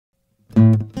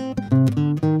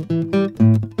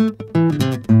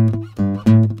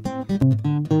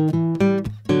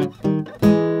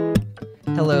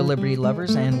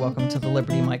lovers, and welcome to the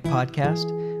Liberty Mike podcast,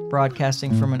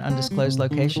 broadcasting from an undisclosed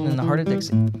location in the heart of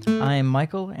Dixie. I am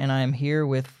Michael, and I am here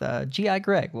with G.I.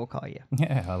 Greg, we'll call you.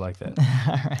 Yeah, I like that.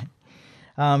 All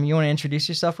right. You want to introduce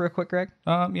yourself real quick, Greg?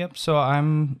 Yep, so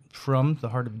I'm from the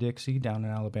heart of Dixie, down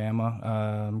in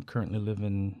Alabama. Currently live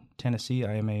in Tennessee.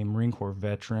 I am a Marine Corps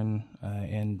veteran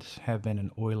and have been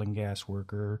an oil and gas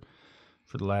worker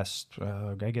for the last,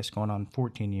 going on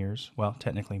 14 years. Well,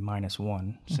 technically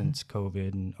 -1 since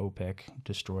COVID and OPEC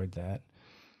destroyed that.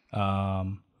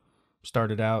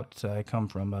 Started out, I come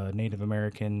from a Native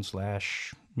American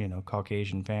 /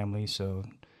 Caucasian family, so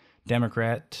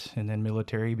Democrat, and then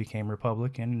military, became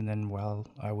Republican, and then while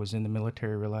I was in the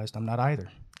military, realized I'm not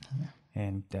either. Yeah.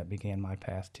 And that began my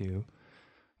path to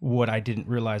what I didn't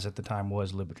realize at the time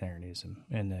was libertarianism,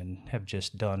 and then have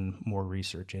just done more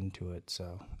research into it.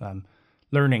 So I'm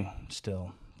learning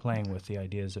still, playing with the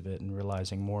ideas of it, and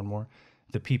realizing more and more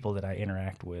the people that I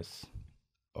interact with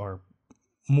are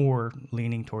more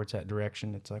leaning towards that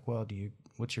direction. It's like, well,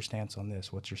 what's your stance on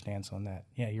this? What's your stance on that?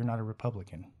 Yeah, you're not a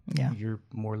Republican. Yeah. You're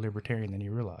more libertarian than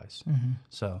you realize. Mm-hmm.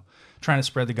 So trying to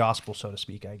spread the gospel, so to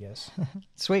speak, I guess.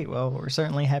 Sweet. Well, we're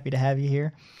certainly happy to have you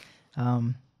here.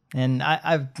 And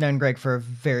I've known Greg for a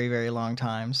very, very long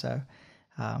time. So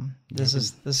this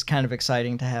is kind of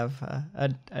exciting to have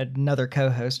another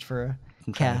co-host for a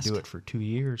I'm trying cast. to do it for 2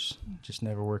 years. It just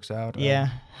never works out. Yeah.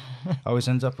 Always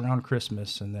ends up around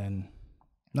Christmas, and then,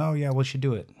 no, yeah, we should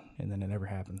do it. And then it never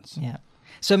happens. Yeah.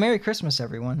 So Merry Christmas,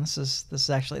 everyone. This is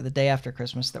actually the day after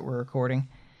Christmas that we're recording.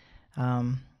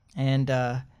 And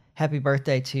happy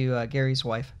birthday to Gary's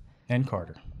wife. And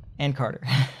Carter.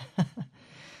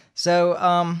 So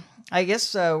I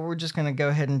guess we're just going to go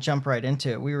ahead and jump right into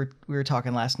it. We were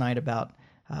talking last night about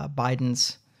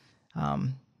Biden's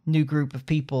new group of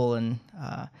people, and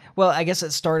I guess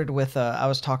it started with I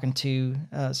was talking to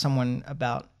someone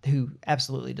about who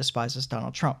absolutely despises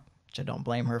Donald Trump, which I don't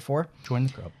blame her for. Join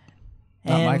the club.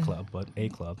 Not my club, but a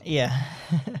club. Yeah.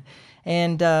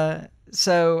 And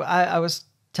so I was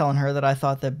telling her that I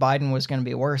thought that Biden was going to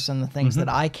be worse in the things that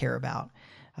I care about,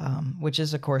 which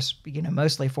is, of course,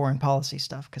 mostly foreign policy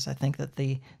stuff, because I think that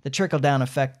the trickle-down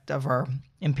effect of our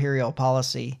imperial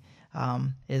policy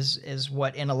is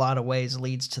what, in a lot of ways,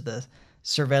 leads to the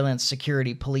surveillance,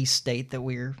 security, police state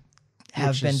that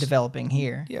have been developing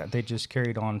here. Yeah, they just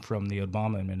carried on from the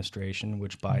Obama administration,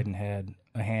 which Biden had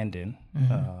a hand in,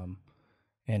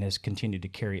 and has continued to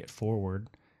carry it forward.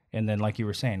 And then, like you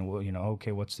were saying, well,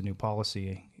 okay, what's the new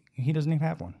policy? He doesn't even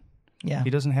have one. Yeah. He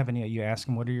doesn't have any. You ask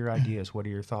him, what are your ideas? What are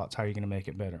your thoughts? How are you going to make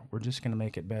it better? We're just going to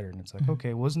make it better. And it's like,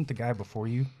 okay, wasn't the guy before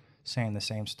you saying the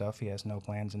same stuff? He has no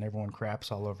plans, and everyone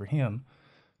craps all over him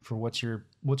for what's your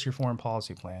foreign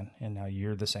policy plan? And now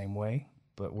you're the same way,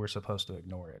 but we're supposed to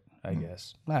ignore it, I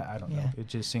guess. I don't know. It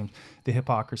just seems the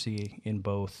hypocrisy in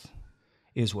both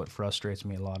is what frustrates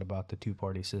me a lot about the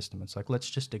two-party system. It's like, let's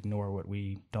just ignore what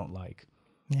we don't like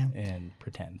and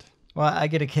pretend. Well, I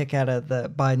get a kick out of the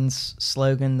Biden's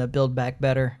slogan, the Build Back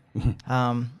Better,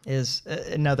 is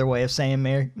another way of saying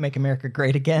make America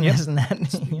great again, isn't that?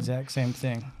 It's the exact same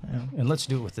thing. Yeah. And let's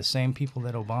do it with the same people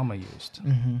that Obama used.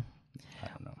 I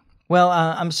don't know. Well,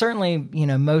 I'm certainly,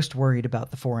 most worried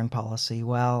about the foreign policy.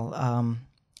 Well,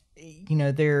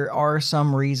 there are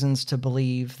some reasons to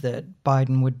believe that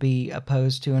Biden would be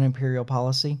opposed to an imperial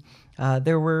policy.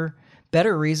 There were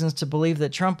better reasons to believe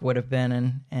that Trump would have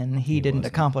been, and he didn't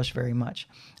accomplish very much.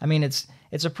 I mean, it's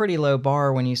a pretty low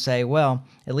bar when you say, well,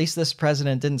 at least this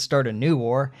president didn't start a new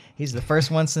war. He's the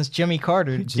first one since Jimmy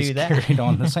Carter to do that. Carried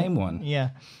on the same one. Yeah,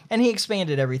 and he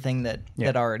expanded everything that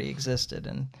already existed,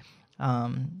 and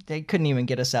they couldn't even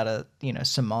get us out of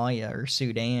Somalia or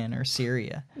Sudan or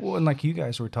Syria. Well, and like you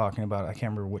guys were talking about, I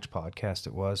can't remember which podcast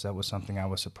it was. That was something I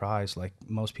was surprised. Like,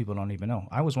 most people don't even know.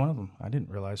 I was one of them. I didn't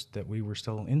realize that we were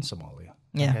still in Somalia.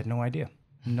 Yeah. I had no idea.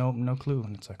 No clue.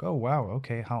 And it's like, oh, wow,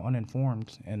 okay, how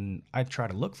uninformed. And I try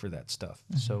to look for that stuff.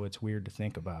 So it's weird to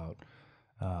think about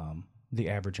the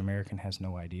average American has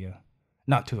no idea.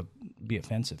 Not to be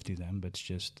offensive to them, but it's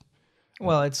just...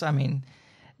 Well,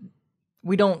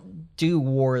 we don't do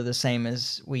war the same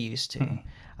as we used to.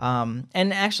 And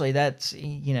actually, that's,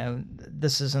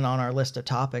 this isn't on our list of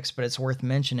topics, but it's worth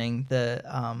mentioning the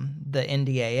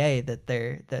NDAA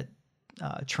that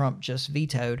Trump just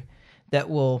vetoed, that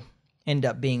will end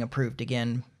up being approved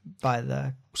again by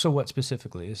the... So what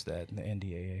specifically is that, the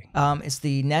NDAA? It's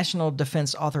the National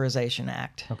Defense Authorization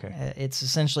Act. Okay. It's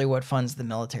essentially what funds the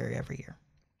military every year.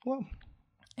 Well...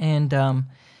 And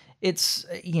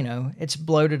it's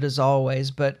bloated as always,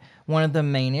 but one of the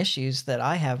main issues that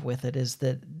I have with it is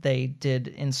that they did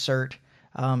insert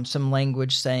some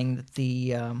language saying that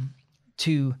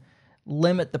to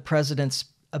limit the president's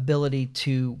ability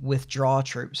to withdraw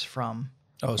troops from.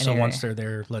 Oh, so once they're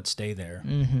there, let's stay there.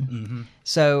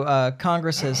 So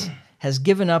Congress has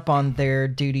given up on their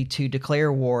duty to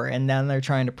declare war, and now they're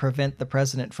trying to prevent the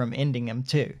president from ending them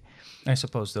too. I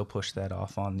suppose they'll push that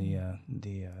off on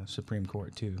the Supreme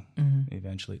Court too.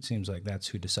 Eventually, it seems like that's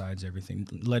who decides everything.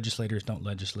 Legislators don't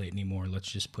legislate anymore.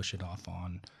 Let's just push it off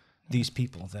on these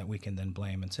people that we can then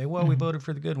blame and say, well, we voted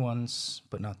for the good ones,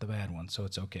 but not the bad ones, so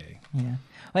it's okay. Yeah,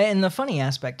 and the funny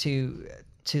aspect to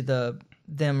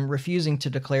them refusing to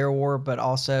declare war, but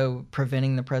also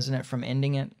preventing the president from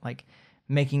ending it, like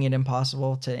making it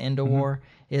impossible to end a war,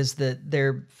 is that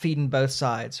they're feeding both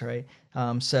sides, right?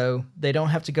 So they don't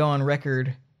have to go on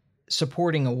record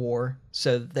supporting a war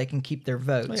so that they can keep their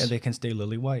votes. Oh, yeah, they can stay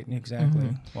lily white, exactly.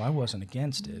 Well, I wasn't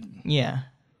against it. Yeah.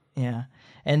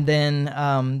 And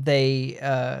then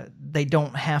they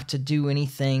don't have to do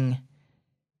anything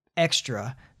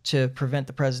extra to prevent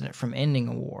the president from ending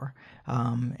a war.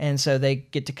 And so they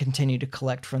get to continue to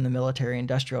collect from the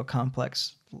military-industrial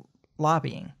complex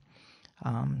lobbying.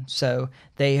 So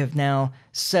they have now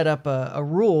set up a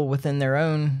rule within their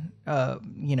own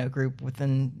group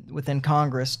within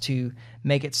Congress to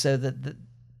make it so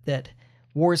that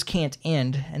wars can't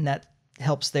end, and that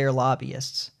helps their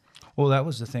lobbyists. Well, that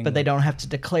was the thing. But they don't have to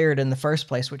declare it in the first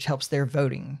place, which helps their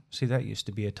voting. See, that used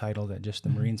to be a title that just the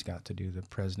Marines got to do, the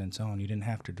president's own. You didn't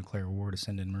have to declare war to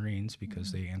send in Marines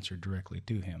because they answered directly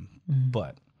to him.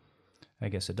 But I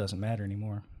guess it doesn't matter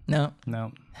anymore. No,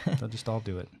 they'll just all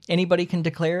do it. Anybody can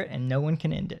declare it, and no one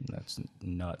can end it. That's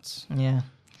nuts. Yeah.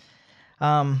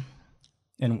 And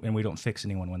we don't fix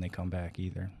anyone when they come back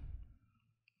either.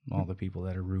 All the people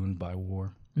that are ruined by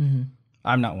war.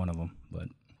 I'm not one of them, but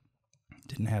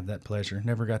didn't have that pleasure.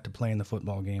 Never got to play in the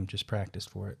football game, just practiced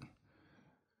for it.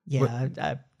 Yeah,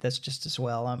 that's just as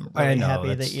well. I'm really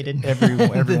happy that you didn't.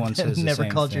 Everyone says the never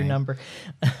same called thing. your number.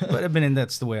 But I mean,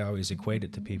 that's the way I always equate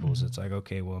it to people. Is it's like,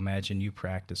 okay, well, imagine you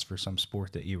practice for some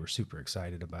sport that you were super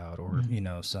excited about, or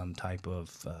some type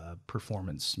of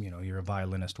performance. You're a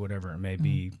violinist, whatever it may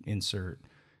be. Insert,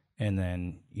 and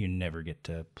then you never get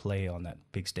to play on that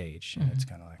big stage, and it's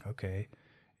kind of like, okay.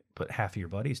 But half of your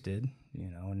buddies did,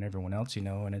 and everyone else,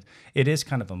 and it is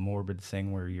kind of a morbid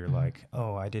thing where you're like,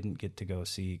 oh, I didn't get to go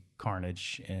see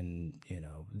carnage and,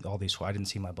 all these, I didn't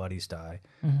see my buddies die.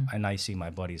 And I see my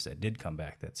buddies that did come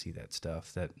back that see that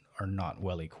stuff that are not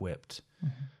well equipped.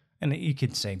 And you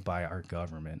could say by our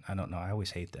government. I don't know. I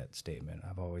always hate that statement.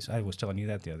 I was telling you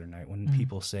that the other night when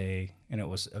people say, and it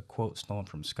was a quote stolen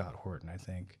from Scott Horton, I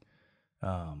think,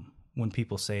 when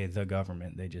people say the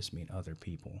government, they just mean other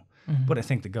people. But I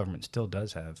think the government still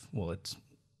does have, its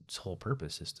whole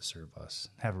purpose is to serve us,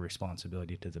 have a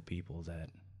responsibility to the people that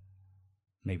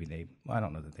maybe I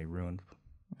don't know that they ruined,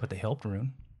 but they helped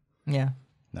ruin. Yeah.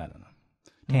 I don't know.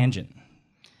 Tangent.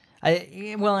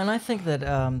 And I think that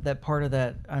that part of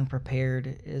that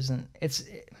unprepared it's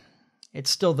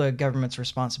still the government's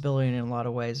responsibility in a lot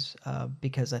of ways,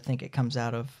 because I think it comes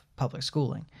out of public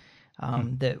schooling.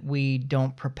 That we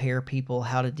don't prepare people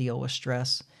how to deal with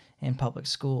stress in public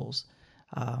schools.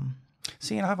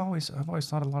 See, and I've always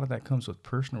thought a lot of that comes with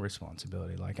personal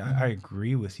responsibility. Like I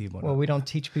agree with you, but we don't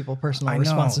teach people personal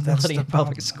responsibility in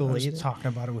public school either. I was talking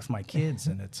about it with my kids,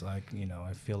 and it's like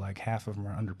I feel like half of them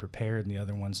are underprepared, and the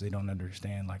other ones they don't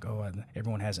understand. Like,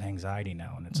 everyone has anxiety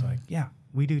now, and it's like, yeah,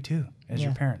 we do too. As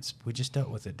your parents, we just dealt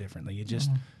with it differently. You just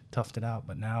toughed it out,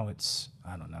 but now it's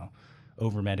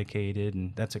over medicated,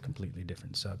 and that's a completely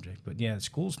different subject. But yeah,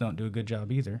 schools don't do a good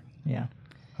job either. Yeah.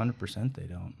 100% they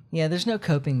don't. Yeah, there's no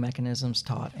coping mechanisms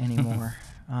taught anymore.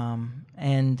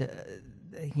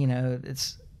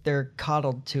 They're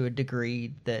coddled to a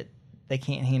degree that they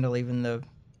can't handle even the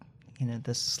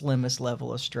slimmest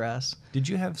level of stress. Did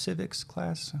you have civics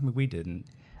class? I mean, we didn't.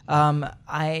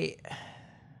 I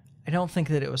don't think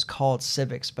that it was called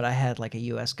civics, but I had like a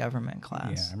U.S. government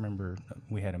class. Yeah, I remember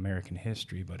we had American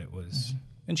history, but it was,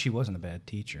 and she wasn't a bad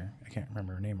teacher. I can't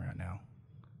remember her name right now.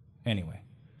 Anyway.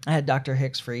 I had Dr.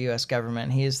 Hicks for U.S.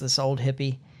 government. He is this old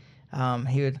hippie.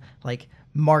 He would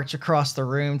march across the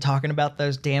room talking about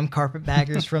those damn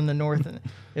carpetbaggers from the north. And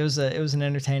it was an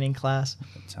entertaining class.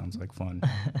 That sounds like fun.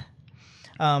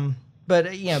 But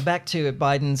back to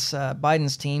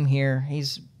Biden's team here.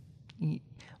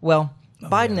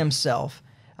 Biden himself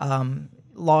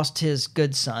lost his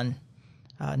good son,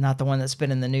 not the one that's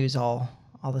been in the news all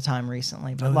the time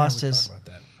recently, but lost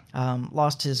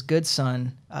his good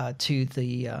son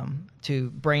to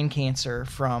brain cancer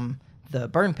from the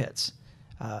burn pits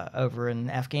over in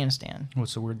Afghanistan.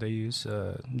 What's the word they use?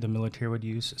 The military would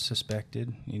use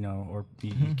suspected, or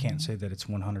you can't say that it's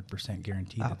 100%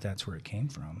 guaranteed that that's where it came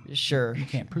from. Sure. You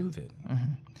can't prove it.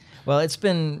 Well, it's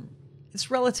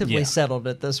relatively settled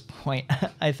at this point,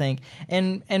 I think,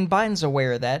 and Biden's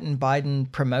aware of that, and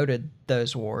Biden promoted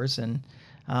those wars, and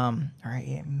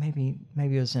maybe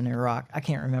it was in Iraq. I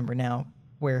can't remember now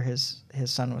where his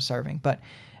son was serving, but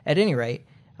at any rate,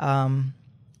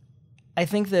 I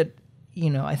think that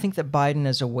Biden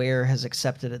is aware, has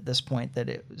accepted at this point that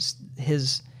it was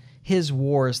his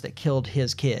wars that killed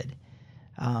his kid,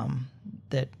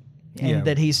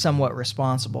 that he's somewhat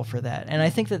responsible for that. And I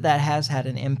think that has had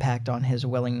an impact on his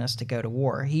willingness to go to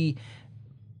war. He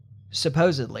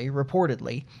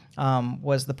reportedly,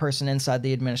 was the person inside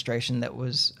the administration that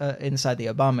was inside the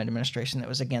Obama administration that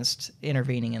was against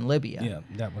intervening in Libya. Yeah,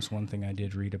 that was one thing I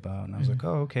did read about, and I was like,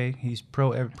 oh, okay, he's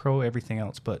pro everything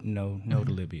else, but no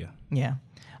to Libya. Yeah,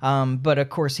 but of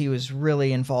course he was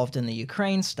really involved in the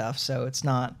Ukraine stuff, so it's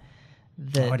not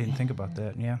that. Oh, I didn't think about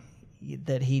that. Yeah.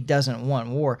 That he doesn't want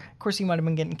war. Of course, he might have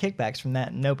been getting kickbacks from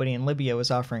that, and nobody in Libya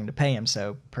was offering to pay him,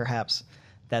 so perhaps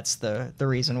that's the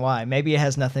reason why. Maybe it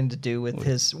has nothing to do with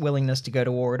his willingness to go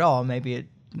to war at all. Maybe it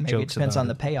depends on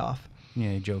the payoff.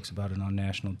 Yeah, he jokes about it on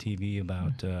national TV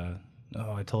about,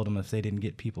 I told him if they didn't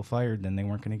get people fired, then they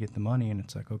weren't going to get the money, and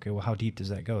it's like, okay, well, how deep does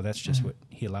that go? That's just what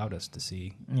he allowed us to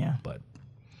see. Yeah. But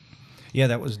yeah,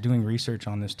 that was doing research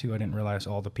on this too. I didn't realize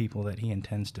all the people that he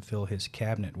intends to fill his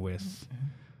cabinet with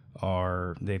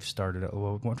they've started,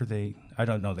 what are they? I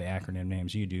don't know the acronym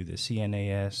names. You do, the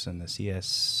CNAS and the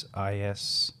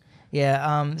CSIS. Yeah,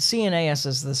 CNAS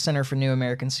is the Center for New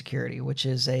American Security, which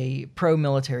is a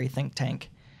pro-military think tank,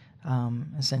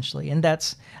 essentially. And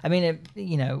that's,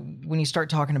 when you start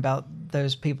talking about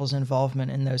those people's involvement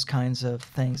in those kinds of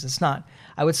things, I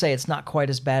would say it's not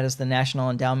quite as bad as the National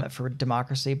Endowment for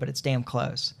Democracy, but it's damn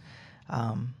close.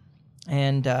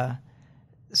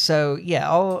 So yeah,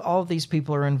 all of these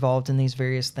people are involved in these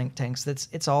various think tanks.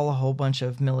 It's all a whole bunch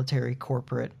of military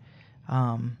corporate.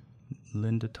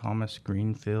 Linda Thomas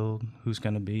Greenfield, who's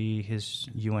going to be his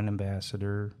UN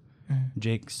ambassador.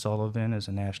 Jake Sullivan is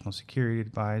a national security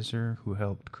advisor who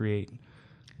helped create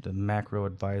the Macro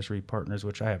Advisory Partners,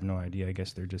 which I have no idea. I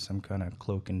guess they're just some kind of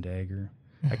cloak and dagger.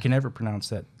 I can never pronounce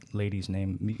that lady's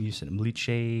name. You said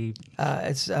Mliche.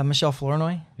 It's Michelle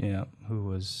Flournoy. Yeah, who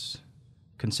was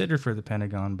considered for the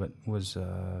Pentagon, but was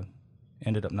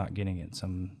ended up not getting it.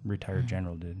 Some retired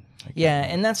general did. Yeah,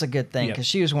 and that's a good thing because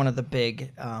she was one of the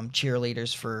big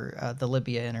cheerleaders for the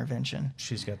Libya intervention.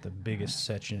 She's got the biggest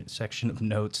section of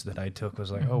notes that I took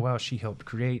was like, oh wow, she helped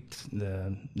create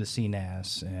the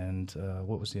CNAS, and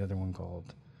what was the other one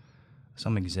called?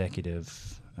 Some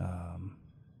executive.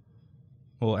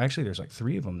 Well, actually, there's like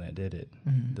 3 of them that did it.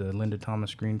 The Linda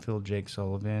Thomas Greenfield, Jake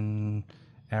Sullivan,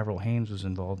 Avril Haines was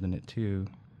involved in it too.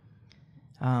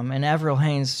 And Avril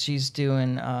Haines, she's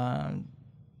doing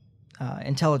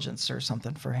intelligence or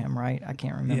something for him, right? I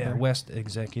can't remember. Yeah, West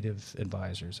Executive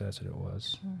Advisors, that's what it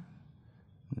was.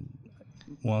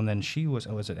 Well, and then she was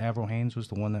it Avril Haines was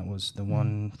the one that was the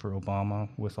one for Obama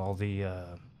with all the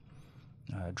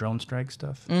drone strike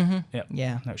stuff? Yep.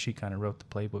 Yeah. No, she kind of wrote the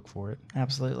playbook for it.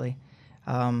 Absolutely.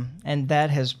 And that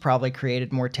has probably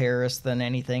created more terrorists than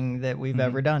anything that we've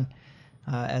ever done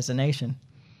as a nation.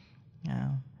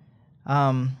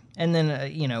 And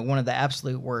then, one of the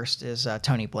absolute worst is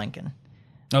Tony Blinken.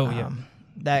 Oh, yeah.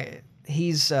 That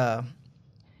he's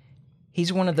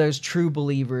one of those true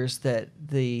believers that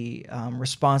the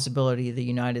responsibility of the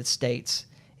United States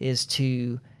is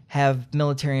to have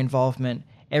military involvement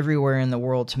everywhere in the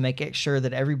world to make sure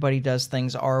that everybody does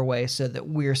things our way so that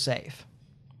we're safe.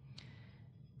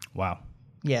 Wow.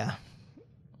 Yeah.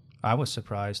 I was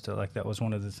surprised that was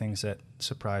one of the things that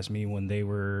surprised me when they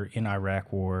were in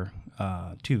Iraq War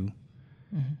 2,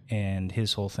 and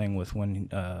his whole thing with when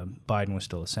Biden was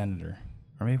still a senator,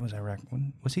 or maybe it was Iraq.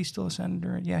 Was he still a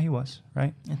senator? Yeah, he was,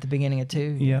 right? At the beginning of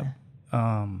 2? Yep.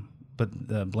 Yeah. But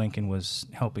Blinken was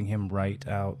helping him write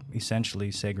out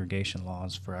essentially segregation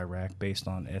laws for Iraq based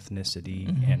on ethnicity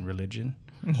and religion.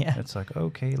 Yeah. It's like,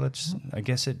 okay, I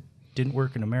guess it didn't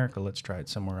work in America. Let's try it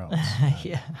somewhere else.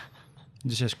 Yeah.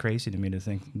 It's just crazy to me to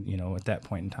think, at that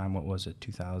point in time, what was it,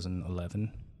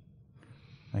 2011?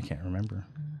 I can't remember.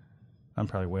 I'm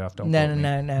probably way off. Don't quote me.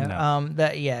 No.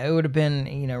 It would have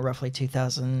been, roughly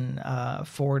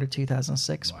 2004 to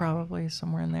 2006, probably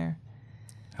somewhere in there.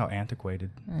 How antiquated.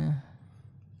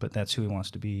 But that's who he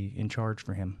wants to be in charge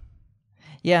for him.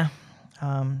 Yeah.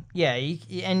 And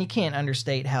you can't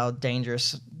understate how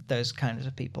dangerous those kinds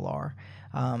of people are.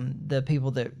 The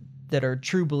people that are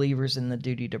true believers in the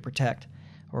duty to protect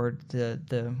or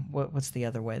what's the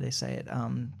other way they say it?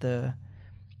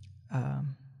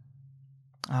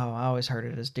 Oh, I always heard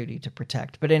it as duty to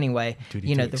protect. But anyway,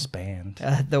 Duty to expand.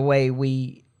 The way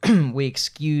we we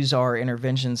excuse our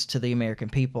interventions to the American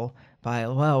people by,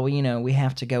 well, we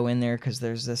have to go in there because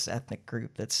there's this ethnic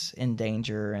group that's in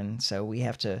danger, and so we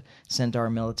have to send our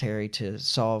military to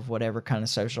solve whatever kind of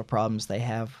social problems they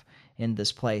have in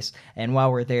this place. And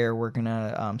while we're there, we're going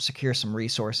to secure some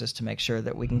resources to make sure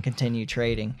that we can continue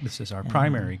trading. This is our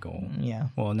primary goal. Yeah.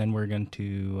 Well, and then we're going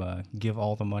to give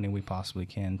all the money we possibly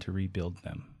can to rebuild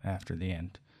them after the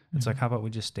end. It's like, how about we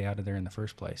just stay out of there in the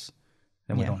first place?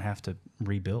 Then we don't have to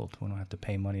rebuild. We don't have to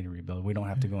pay money to rebuild. We don't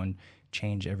have to go and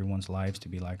change everyone's lives to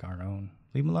be like our own.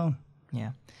 Leave them alone.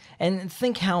 Yeah. And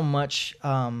think how much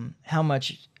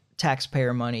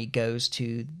taxpayer money goes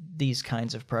to these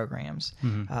kinds of programs.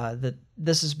 That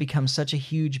this has become such a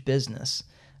huge business,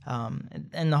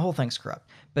 and the whole thing's corrupt.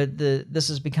 But this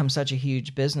has become such a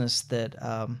huge business that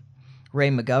Ray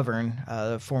McGovern,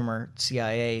 the former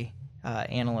CIA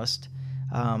analyst,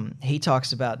 he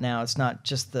talks about now it's not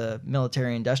just the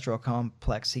military-industrial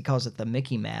complex. He calls it the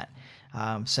Mickey Mat.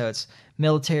 So it's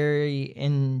military,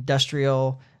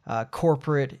 industrial,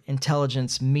 corporate,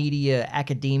 intelligence, media,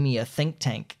 academia, think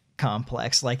tank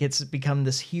complex. Like, it's become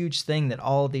this huge thing that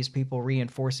all of these people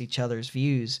reinforce each other's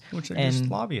views, which are just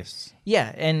lobbyists.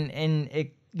 Yeah, and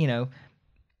it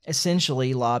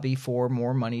essentially lobby for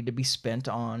more money to be spent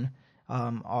on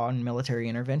military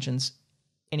interventions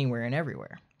anywhere and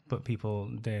everywhere. But people,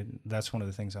 that's one of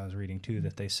the things I was reading too,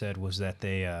 that they said was that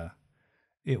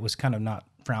it was kind of not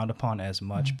frowned upon as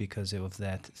much because it was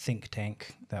that think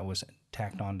tank that was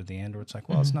tacked on to the end, where it's like,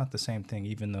 well, it's not the same thing,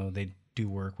 even though they do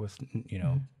work with,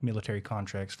 military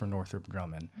contracts for Northrop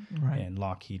Grumman and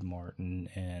Lockheed Martin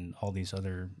and all these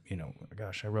other,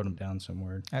 gosh, I wrote them down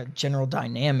somewhere. General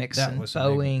Dynamics and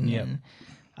Boeing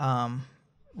and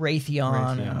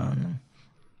Raytheon.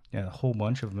 Yeah, a whole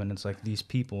bunch of them. And it's like these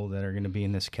people that are going to be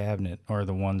in this cabinet are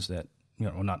the ones that,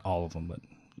 well, not all of them, but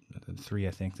the three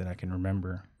I think that I can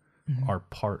remember are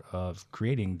part of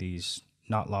creating these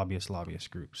not lobbyist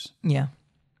groups. Yeah.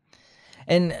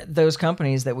 And those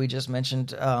companies that we just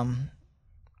mentioned,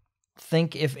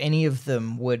 think if any of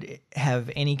them would have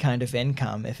any kind of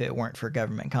income if it weren't for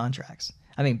government contracts.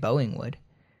 I mean, Boeing would.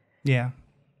 Yeah.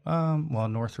 Well,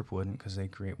 Northrop wouldn't because they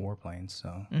create warplanes.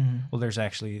 So, well, there's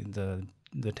actually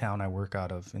the town I work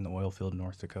out of in the oil field in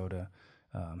North Dakota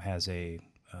has a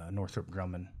Northrop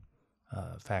Grumman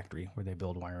factory where they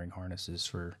build wiring harnesses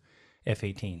for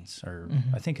F-18s, or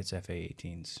I think it's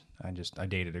F-18s. I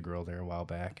dated a girl there a while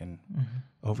back, and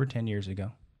over 10 years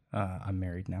ago. I'm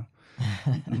married now,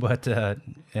 but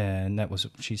and that was,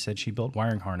 she said she built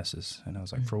wiring harnesses, and I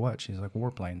was like, for what? She's like,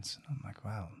 warplanes. I'm like,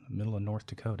 wow, middle of North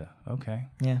Dakota. Okay,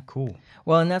 yeah, cool.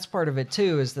 Well, and that's part of it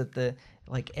too, is that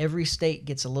every state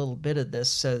gets a little bit of this,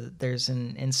 so that there's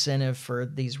an incentive for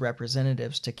these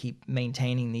representatives to keep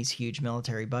maintaining these huge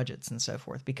military budgets and so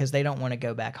forth, because they don't want to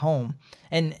go back home,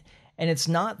 and it's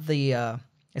not the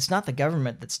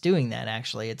government that's doing that.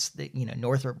 Actually, it's the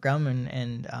Northrop Grumman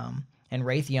and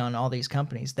Raytheon, all these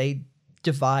companies, they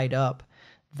divide up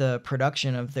the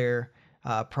production of their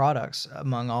products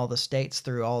among all the states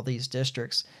through all these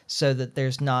districts, so that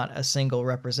there's not a single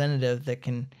representative that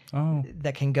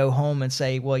can go home and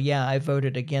say, well, yeah, I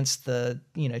voted against the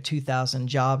 2,000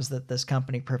 jobs that this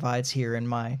company provides here in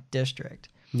my district.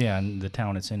 Yeah, and the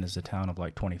town it's in is a town of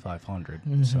like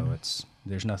 2,500, so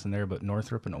there's nothing there but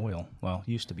Northrop and oil. Well,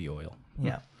 used to be oil.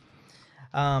 Yeah.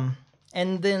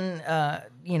 And then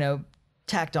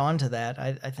tacked on to that,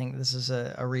 I think this is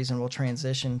a reasonable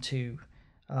transition to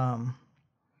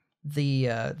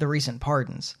the recent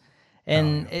pardons.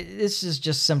 And this is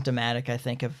just symptomatic, I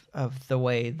think, of the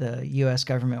way the U.S.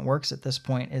 government works at this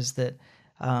point, is that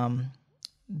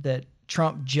that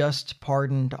Trump just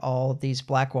pardoned all these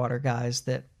Blackwater guys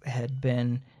that had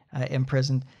been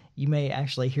imprisoned. You may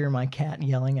actually hear my cat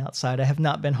yelling outside. I have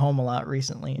not been home a lot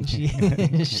recently, and she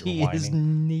is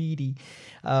needy.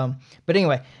 But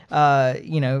anyway,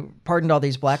 pardoned all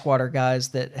these Blackwater guys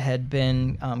that had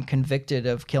been convicted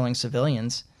of killing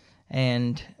civilians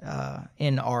and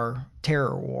in our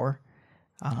terror war.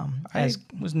 I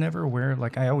was never aware.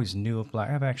 Like, I always knew of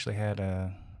I've actually had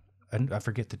I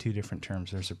forget the two different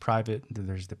terms. There's the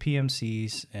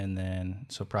PMCs, and then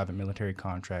private military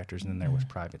contractors, and then there was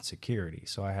private security.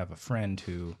 So I have a friend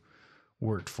who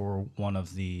worked for one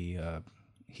of the,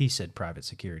 he said private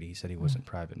security. He said he wasn't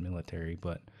private military,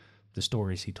 but the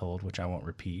stories he told, which I won't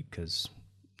repeat because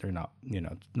they're not,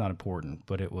 not important,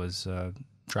 but it was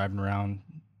driving around,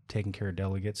 taking care of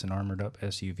delegates in armored up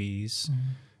SUVs,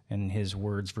 and his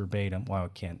words verbatim, well, I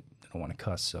can't don't want to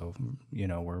cuss, so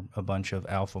we're a bunch of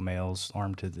alpha males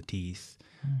armed to the teeth,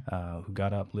 who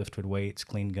got up, lifted weights,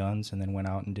 cleaned guns, and then went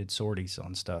out and did sorties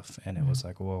on stuff. And it was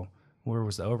like, well, where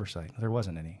was the oversight? There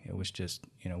wasn't any. It was just,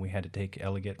 we had to take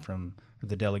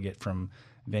the delegate from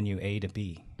venue A to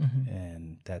B,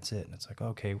 and that's it. And it's like,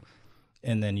 okay.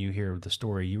 And then you hear the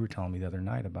story you were telling me the other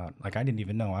night about, like, I didn't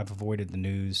even know. I've avoided the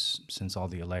news since all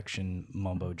the election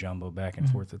mumbo jumbo back and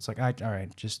forth. It's like, all right,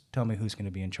 just tell me who's going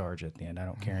to be in charge at the end. I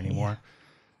don't care anymore,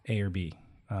 A or B.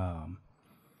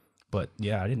 But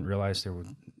yeah, I didn't realize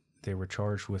they were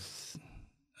charged with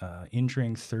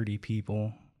injuring 30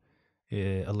 people,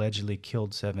 allegedly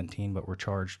killed 17, but were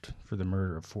charged for the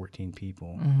murder of 14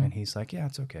 people. And he's like, yeah,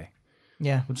 it's okay.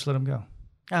 Yeah, we'll just let them go.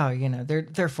 Oh,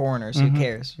 they're foreigners. Who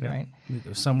cares, right?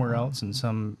 Somewhere else in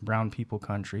some brown people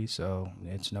country, so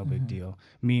it's no big deal.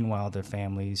 Meanwhile, their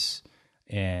families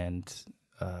and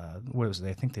what was it?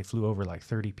 I think they flew over like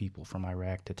 30 people from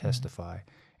Iraq to testify,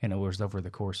 and it was over the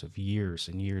course of years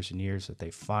and years and years that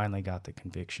they finally got the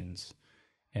convictions.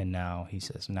 And now he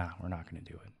says, "Nah, we're not going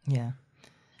to do it."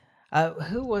 Yeah.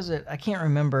 Who was it? I can't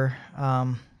remember.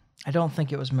 I don't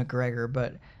think it was McGregor,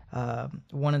 but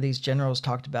one of these generals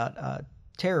talked about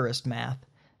terrorist math.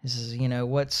 This is,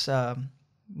 what's, a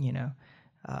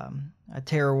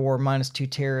terror war minus 2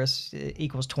 terrorists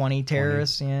equals 20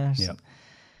 terrorists. 20. Yeah. Yep.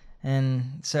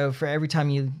 And so for every time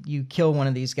you kill one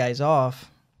of these guys off,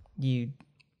 you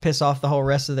piss off the whole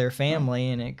rest of their family,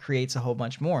 and it creates a whole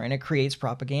bunch more, and it creates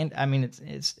propaganda. I mean,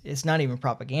 it's not even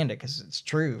propaganda because it's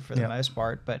true for the most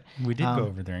part, but we did go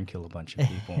over there and kill a bunch of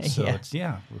people. So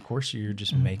of course you're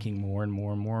just making more and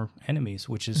more and more enemies,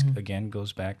 which is again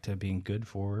goes back to being good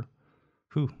for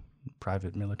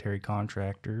private military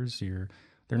contractors.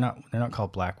 They're not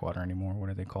called Blackwater anymore. What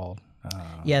are they called?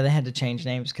 They had to change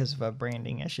names because of a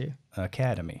branding issue.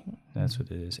 Academy. That's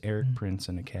what it is. Eric Prince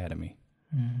and Academy.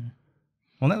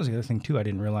 Well, that was the other thing, too, I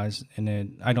didn't realize,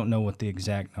 and I don't know what the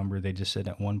exact number, they just said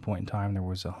at one point in time there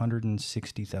was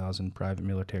 160,000 private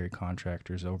military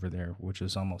contractors over there, which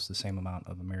is almost the same amount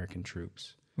of American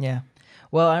troops. Yeah.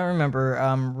 Well, I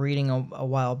remember reading a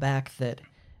while back that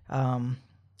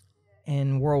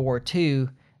in World War II,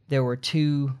 there were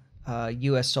 2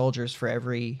 U.S. soldiers for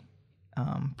every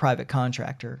private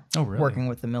contractor working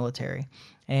with the military.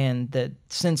 And that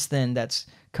since then, that's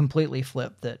completely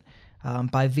flipped, that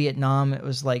by Vietnam, it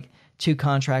was like 2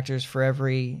 contractors for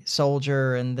every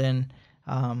soldier, and then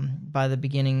by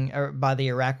the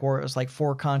Iraq War, it was like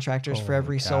 4 contractors for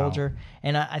every soldier.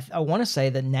 And I want to say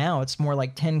that now it's more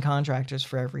like 10 contractors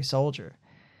for every soldier.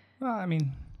 Well, I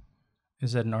mean,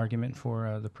 is that an argument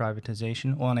for the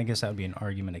privatization? Well, and I guess that would be an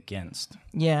argument against.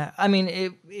 Yeah, I mean,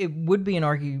 it would be an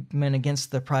argument against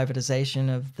the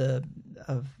privatization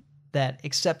of that,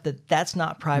 except that that's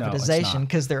not privatization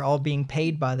because they're all being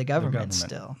paid by the government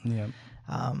still. Yeah.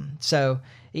 So,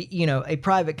 a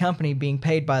private company being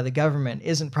paid by the government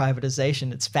isn't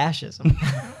privatization, it's fascism.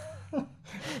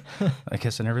 I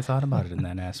guess I never thought about it in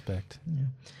that aspect. Yeah.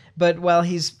 But while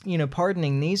he's,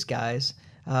 pardoning these guys,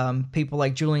 people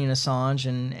like Julian Assange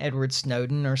and Edward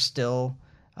Snowden are still,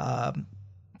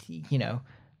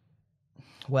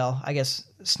 well, I guess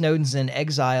Snowden's in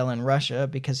exile in Russia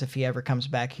because if he ever comes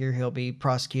back here, he'll be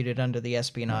prosecuted under the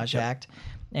Espionage Act.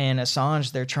 And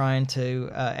Assange, they're trying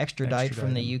to extradite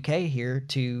from the UK here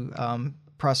to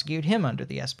prosecute him under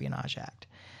the Espionage Act.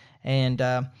 And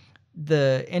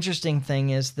the interesting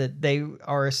thing is that they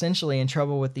are essentially in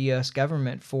trouble with the U.S.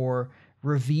 government for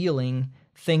revealing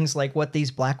things like what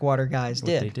these Blackwater guys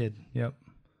did. They did, yep.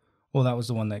 Well, that was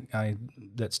the one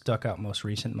that stuck out most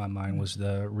recent in my mind was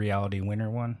the Reality Winner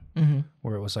one,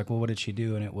 where it was like, well, what did she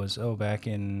do? And it was, back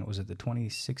in, was it the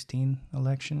 2016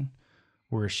 election,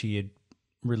 where she had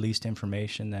released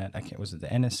information that, was it the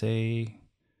NSA?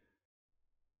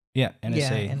 Yeah, NSA.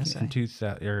 Yeah, NSA. In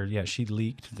 2000, she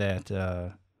leaked that,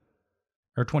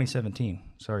 or 2017,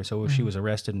 sorry. So she was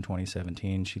arrested in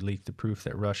 2017. She leaked the proof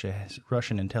that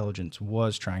Russian intelligence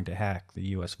was trying to hack the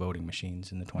U.S. voting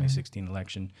machines in the 2016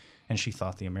 election, and she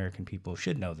thought the American people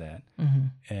should know that.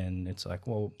 And it's like,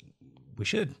 well, we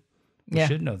should. We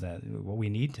should know that. Well, we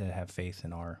need to have faith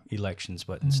in our elections,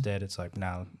 but instead it's like,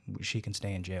 now she can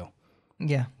stay in jail.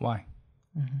 Yeah. Why?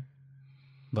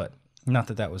 But not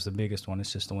that was the biggest one.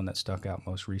 It's just the one that stuck out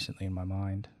most recently in my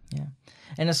mind. Yeah.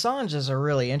 And Assange is a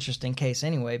really interesting case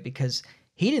anyway because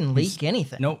he didn't leak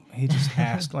anything. Nope. He just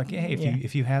asked, like, hey,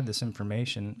 if you have this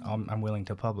information, I'm willing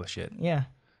to publish it. Yeah.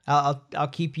 I'll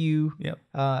keep you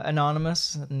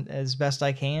anonymous as best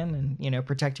I can, and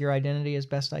protect your identity as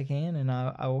best I can, and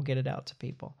I will get it out to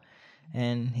people.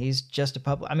 And he's just a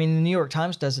public. I mean, the New York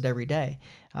Times does it every day.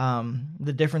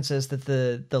 The difference is that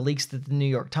the leaks that the New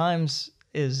York Times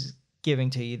is giving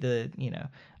to you, the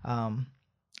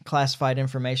classified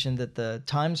information that the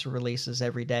Times releases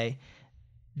every day,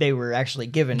 they were actually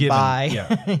given by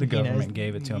the government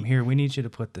gave it to them. Here, we need you to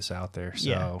put this out there,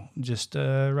 so just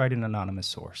write an anonymous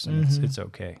source, and it's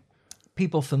okay.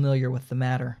 People familiar with the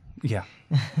matter. Yeah,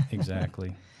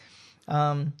 exactly.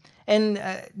 Snowden,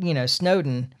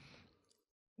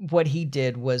 what he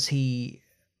did was he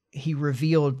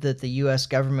revealed that the U.S.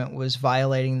 government was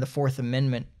violating the Fourth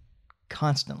Amendment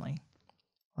constantly,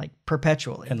 like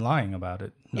perpetually, and lying about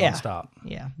it nonstop.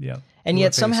 Yeah. Blue And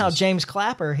yet somehow faces. James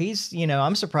Clapper, he's,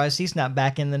 I'm surprised he's not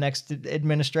back in the next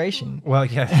administration. Well,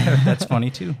 yeah, that's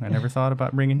funny too. I never thought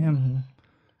about bringing him.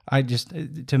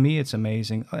 To me, it's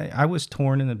amazing. I was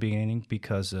torn in the beginning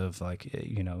because of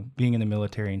being in the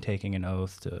military and taking an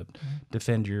oath to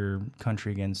defend your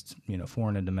country against,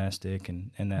 foreign and domestic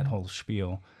and that whole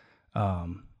spiel.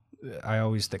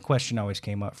 The question always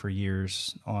came up for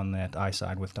years on that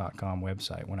isidewith.com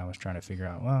website when I was trying to figure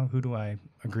out, well, who do I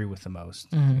agree with the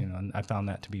most? And I found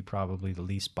that to be probably the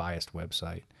least biased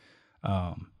website.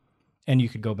 And you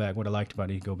could go back, what I liked about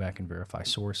it, you could go back and verify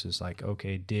sources like,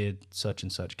 okay, did such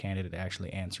and such candidate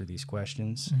actually answer these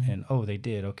questions? And, oh, they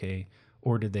did, okay.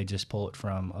 Or did they just pull it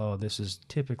from, oh, this is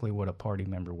typically what a party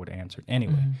member would answer?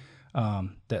 Anyway,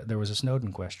 there was a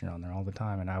Snowden question on there all the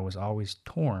time, and I was always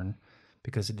torn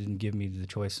because it didn't give me the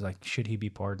choice, like, should he be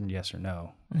pardoned, yes or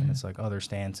no? And it's like other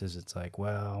stances, it's like,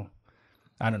 well,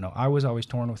 I don't know. I was always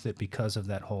torn with it because of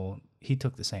that whole, he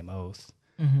took the same oath,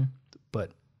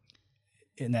 but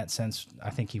in that sense, I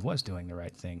think he was doing the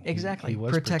right thing. Exactly. He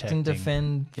was protect and protecting-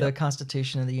 defend the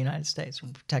Constitution of the United States.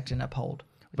 Protect and uphold.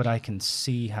 But I can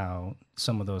see how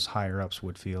some of those higher-ups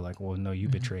would feel like, well, no, you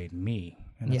betrayed me.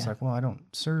 And it's like, well, I don't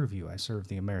serve you. I serve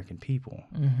the American people.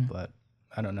 But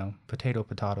I don't know, potato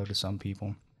to some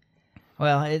people.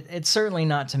 Well, it's certainly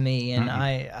not to me, and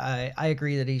I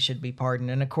agree that he should be pardoned.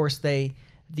 And of course, the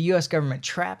U.S. government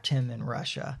trapped him in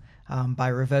Russia by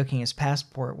revoking his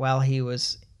passport while he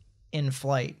was in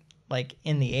flight, like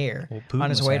in the air, Putin on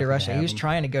his was way happy to to Russia. have He was him.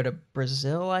 trying to go to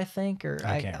Brazil, I think, or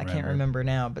I can't remember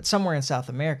now, but somewhere in South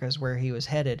America is where he was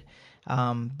headed.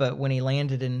 But when he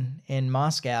landed in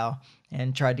Moscow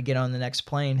and tried to get on the next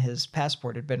plane, his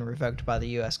passport had been revoked by the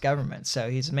U.S. government. So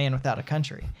he's a man without a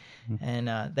country.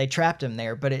 And they trapped him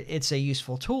there. But it's a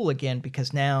useful tool, again,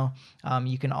 because now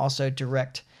you can also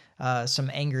direct some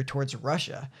anger towards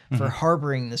Russia for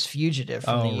harboring this fugitive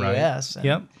from the U.S. And,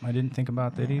 Yep, I didn't think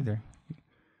about that either.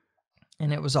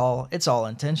 And it's all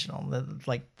intentional.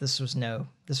 Like this was no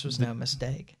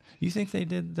mistake. You think they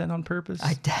did that on purpose?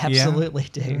 I absolutely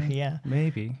do. Yeah.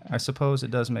 Maybe. I suppose it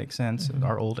does make sense.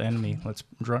 Our old enemy. Let's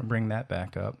bring that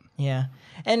back up. Yeah.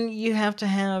 And you have to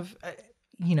have,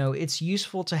 it's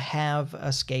useful to have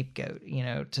a scapegoat,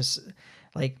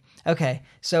 okay,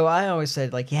 so I always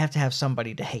said, like, you have to have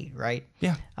somebody to hate, right?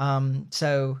 Yeah. And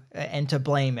to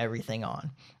blame everything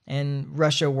on. And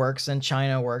Russia works and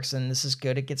China works, and this is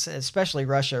good. It gets, especially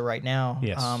Russia right now,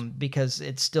 Yes. Because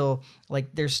it's still,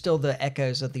 like, there's still the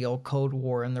echoes of the old Cold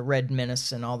War and the Red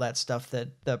Menace and all that stuff, that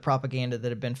the propaganda that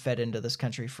had been fed into this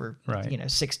country for,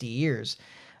 60 years.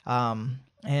 Now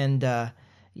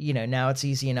it's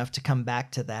easy enough to come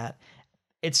back to that.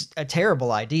 It's a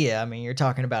terrible idea. I mean, you're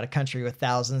talking about a country with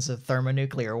thousands of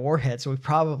thermonuclear warheads. We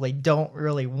probably don't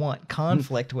really want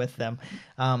conflict with them.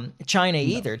 China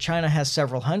either. China has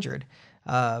several hundred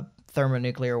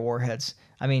thermonuclear warheads.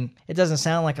 I mean, it doesn't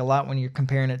sound like a lot when you're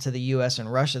comparing it to the U.S.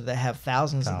 and Russia that have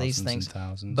thousands of these things. And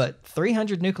thousands. But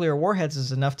 300 nuclear warheads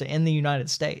is enough to end the United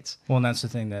States. Well, and that's the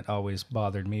thing that always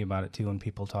bothered me about it too. When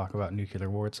people talk about nuclear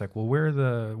war, it's like, well, where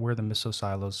are the missile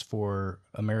silos for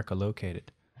America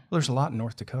located? Well, there's a lot in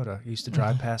North Dakota. I used to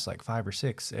drive past like 5 or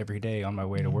 6 every day on my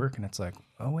way to work, and it's like,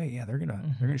 oh wait, yeah, they're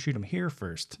gonna shoot them here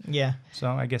first. Yeah.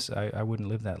 So I guess I wouldn't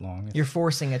live that long. You're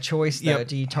forcing a choice, though. Yep.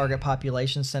 Do you target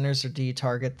population centers or do you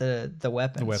target the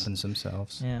weapons? The weapons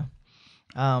themselves. Yeah.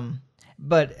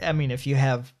 But I mean, if you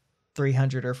have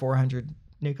 300 or 400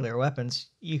 nuclear weapons,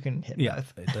 you can hit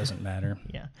both. It doesn't matter.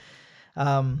 Yeah.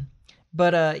 I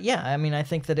mean, I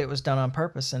think that it was done on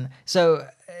purpose. And so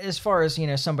as far as,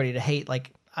 somebody to hate,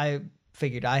 like, I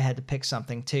figured I had to pick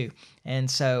something too.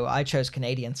 And so I chose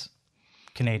Canadians.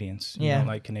 Canadians. You Yeah. don't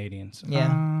like Canadians.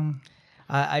 Yeah.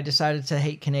 I decided to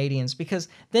hate Canadians because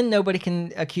then nobody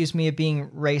can accuse me of being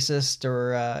racist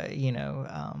or,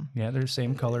 Yeah, they're the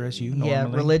same color as you normally. Yeah,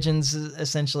 religion's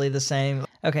essentially the same.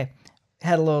 Okay,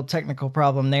 had a little technical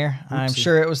problem there. Oopsie. I'm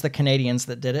sure it was the Canadians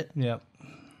that did it. Yep.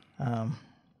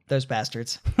 Those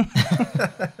bastards.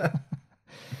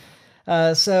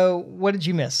 So what did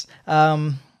you miss?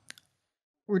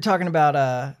 We're talking about,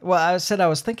 I said I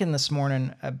was thinking this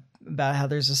morning about how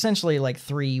there's essentially like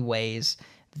three ways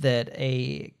that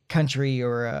a country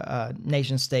or a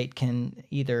nation state can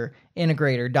either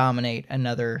integrate or dominate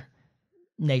another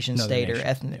nation state or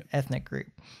ethnic group.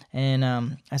 And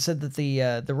I said that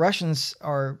the Russians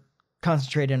are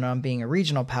concentrated on being a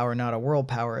regional power, not a world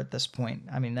power at this point.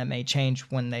 I mean, that may change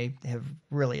when they have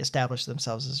really established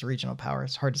themselves as a regional power.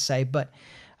 It's hard to say, but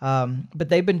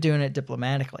they've been doing it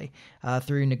diplomatically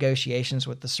through negotiations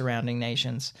with the surrounding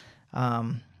nations,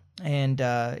 and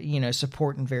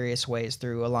support in various ways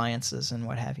through alliances and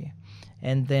what have you.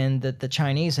 And then the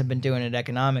Chinese have been doing it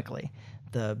economically,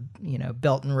 the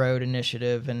Belt and Road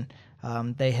Initiative, and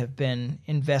they have been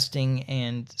investing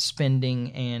and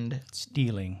spending and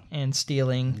stealing,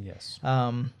 yes,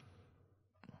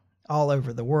 all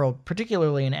over the world,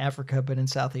 particularly in Africa, but in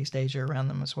Southeast Asia around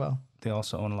them as well. They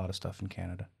also own a lot of stuff in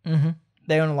Canada. Mm-hmm.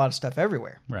 They own a lot of stuff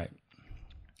everywhere. Right.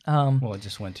 Well, it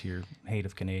just went to your hate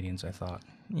of Canadians, I thought.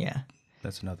 Yeah.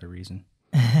 That's another reason.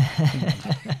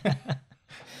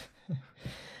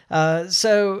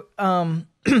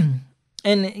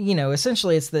 And,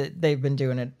 essentially it's that they've been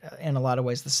doing it in a lot of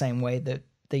ways the same way that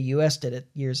the U.S. did it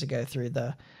years ago through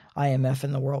the IMF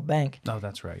and the World Bank. Oh,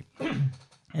 that's right.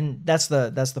 And that's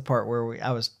the part where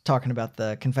I was talking about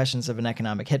the Confessions of an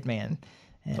Economic Hitman.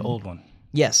 And, the old one.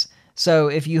 Yes. So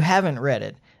if you haven't read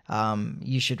it,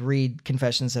 you should read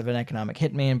Confessions of an Economic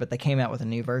Hitman, but they came out with a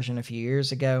new version a few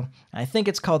years ago. I think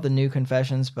it's called The New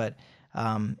Confessions, but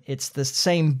it's the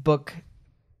same book,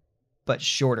 but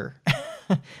shorter.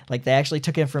 Like they actually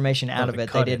took information out of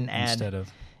it. They didn't add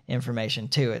information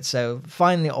to it. So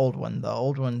find the old one. The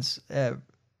old one's a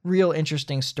real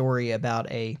interesting story about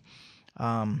an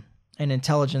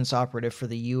intelligence operative for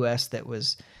the U.S. that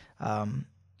was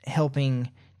helping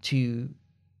to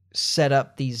set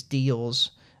up these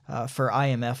deals for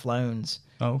IMF loans.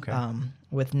 Oh, okay.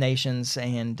 With nations,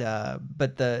 and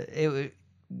what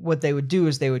they would do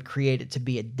is they would create it to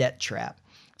be a debt trap,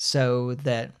 so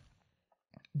that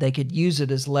they could use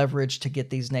it as leverage to get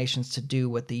these nations to do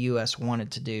what the U.S.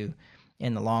 wanted to do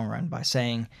in the long run by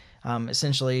saying,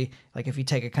 essentially, like if you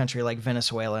take a country like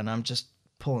Venezuela, and I'm just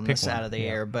pulling this out of the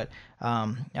air, but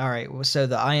all right, so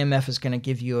the IMF is going to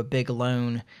give you a big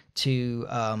loan to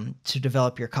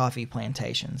develop your coffee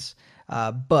plantations,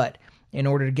 but in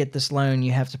order to get this loan,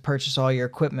 you have to purchase all your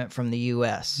equipment from the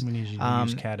U.S. We need you to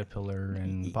use Caterpillar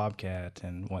and Bobcat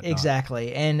and whatnot.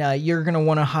 Exactly. And you're going to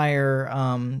want to hire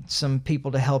some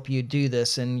people to help you do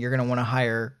this, and you're going to want to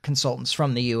hire consultants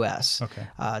from the U.S.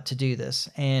 To do this.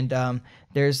 And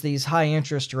there's these high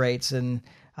interest rates, and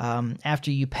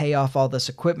after you pay off all this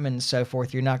equipment and so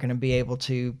forth, you're not going to be able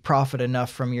to profit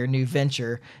enough from your new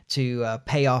venture to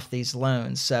pay off these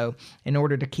loans. So in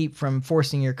order to keep from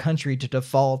forcing your country to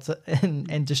default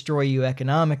and destroy you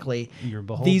economically,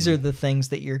 these are the things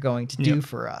that you're going to do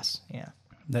for us. Yeah.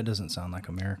 That doesn't sound like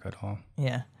America at all.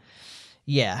 Yeah.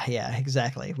 Yeah,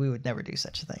 exactly. We would never do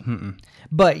such a thing. Mm-mm.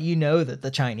 But you know that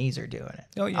the Chinese are doing it.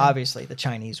 Oh, yeah. Obviously, the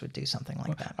Chinese would do something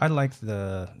like that. I like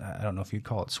I don't know if you'd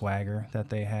call it swagger that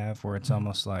they have, where it's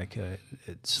almost like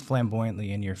it's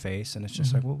flamboyantly in your face, and it's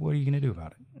just like, well, what are you going to do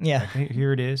about it? Yeah. Like,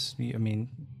 here it is. I mean,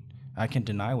 I can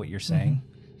deny what you're saying,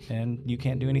 and you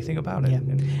can't do anything about it. Yeah.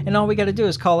 And all we got to do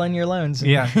is call in your loans.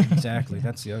 Yeah, exactly.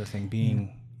 That's the other thing,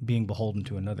 being beholden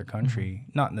to another country,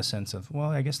 not in the sense of,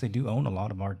 well, I guess they do own a lot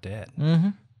of our debt. Mm-hmm.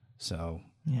 So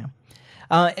yeah,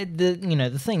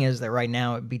 the thing is that right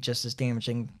now it'd be just as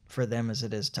damaging for them as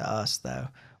it is to us, though.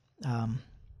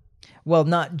 Well,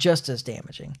 not just as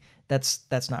damaging.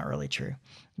 That's not really true,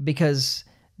 because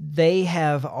they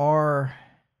have our.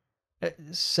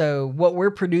 So what we're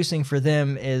producing for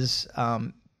them is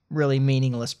really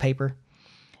meaningless paper.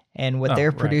 And what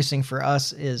they're producing for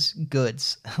us is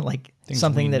goods, like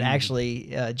something that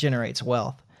actually generates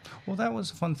wealth. Well, that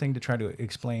was a fun thing to try to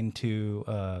explain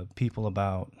to people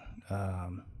about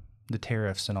the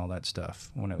tariffs and all that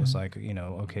stuff, when it was like,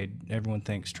 okay, everyone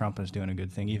thinks Trump is doing a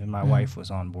good thing. Even my wife was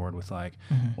on board with like,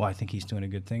 well, I think he's doing a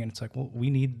good thing. And it's like, well, we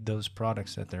need those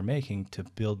products that they're making to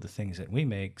build the things that we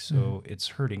make. So it's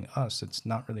hurting us. It's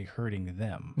not really hurting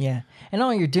them. Yeah. And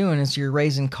all you're doing is you're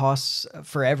raising costs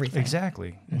for everything.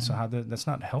 Exactly. And so that's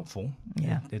not helpful.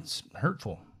 Yeah. It's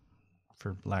hurtful,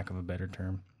 for lack of a better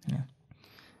term. Yeah.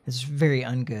 It's very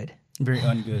ungood. Very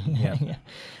ungood, yeah. Yeah.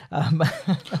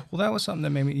 Well, that was something that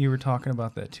maybe you were talking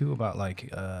about that too, about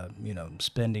like,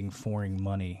 spending foreign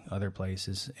money other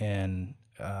places. And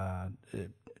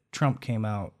Trump came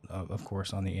out, of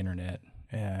course, on the internet.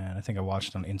 And I think I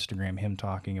watched on Instagram him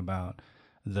talking about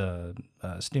the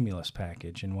stimulus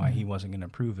package and why he wasn't going to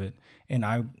approve it. And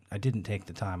I didn't take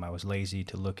the time. I was lazy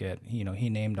to look at, he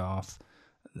named off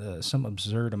some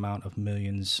absurd amount of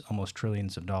millions, almost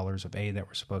trillions of dollars of aid that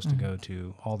were supposed to go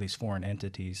to all these foreign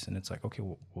entities. And it's like, okay,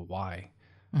 well why?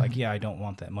 Like, yeah, I don't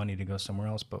want that money to go somewhere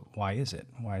else, but why is it?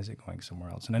 Why is it going somewhere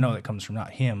else? And I know that comes from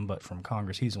not him, but from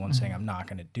Congress. He's the one saying, I'm not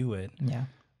going to do it. Yeah.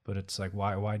 But it's like,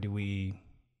 why do we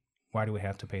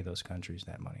have to pay those countries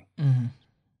that money?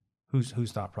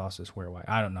 Whose thought process, where, why?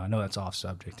 I don't know. I know that's off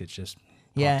subject. It's just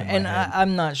Yeah, and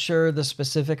I'm not sure the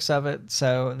specifics of it,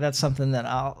 so that's something that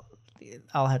I'll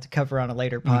have to cover on a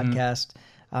later podcast,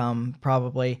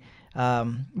 probably.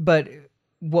 But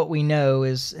what we know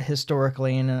is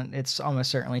historically, and it's almost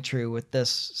certainly true with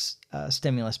this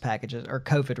stimulus packages or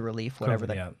COVID relief, whatever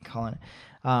they're calling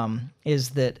it,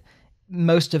 is that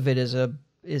most of it is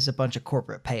a bunch of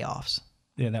corporate payoffs.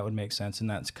 Yeah, that would make sense, and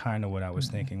that's kind of what I was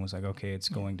thinking. Was like, okay, it's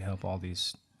going to help all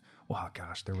these. Well,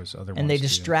 gosh, there was other ones. And they too.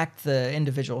 Distract the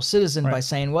individual citizen by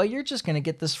saying, well, you're just going to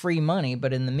get this free money.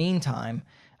 But in the meantime,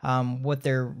 what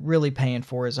they're really paying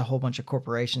for is a whole bunch of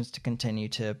corporations to continue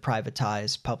to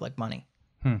privatize public money.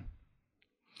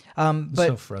 But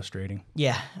so frustrating.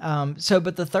 Yeah.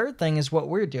 But the third thing is what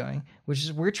we're doing, which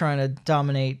is we're trying to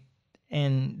dominate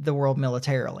in the world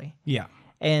militarily. Yeah.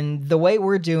 And the way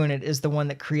we're doing it is the one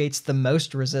that creates the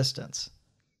most resistance.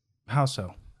 How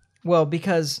so? Well,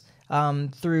 because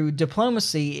through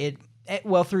diplomacy,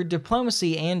 through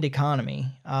diplomacy and economy,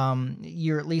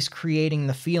 you're at least creating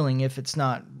the feeling. If it's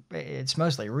not, it's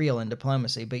mostly real in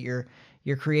diplomacy, but you're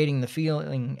creating the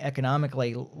feeling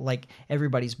economically, like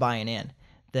everybody's buying in,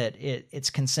 that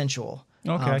it's consensual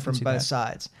from both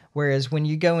sides. Whereas when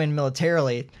you go in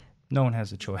militarily, no one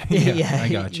has a choice. Yeah, I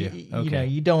got you. Okay.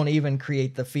 You don't even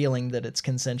create the feeling that it's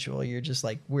consensual. You're just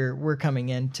like, we're coming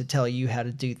in to tell you how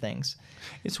to do things.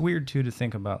 It's weird too to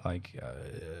think about, like,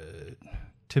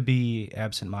 to be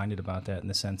absent-minded about that, in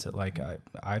the sense that, like,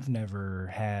 I've never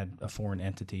had a foreign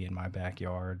entity in my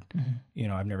backyard. You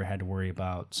know, I've never had to worry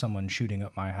about someone shooting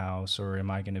up my house, or am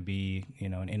I going to be,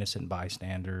 an innocent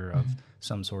bystander of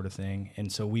some sort of thing. And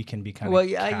so we can be kind of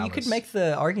callous. You could make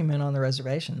the argument on the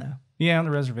reservation, though. Yeah, on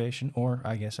the reservation, or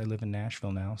I guess I live in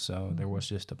Nashville now, so there was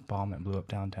just a bomb that blew up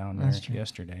downtown there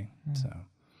yesterday. Yeah. So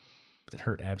it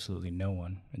hurt absolutely no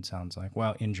one, it sounds like.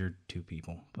 Well, injured 2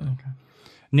 people. But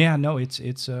yeah, no, it's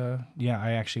I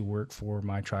actually work for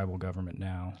my tribal government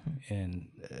now, and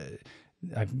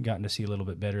I've gotten to see a little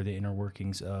bit better the inner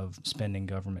workings of spending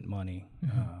government money.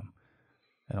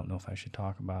 I don't know if I should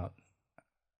talk about.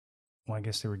 Well, I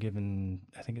guess they were given,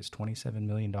 I think it's $27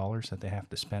 million that they have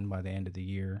to spend by the end of the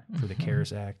year for the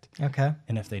CARES Act. Okay.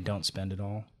 And if they don't spend it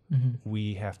all,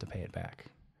 we have to pay it back.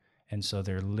 And so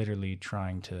they're literally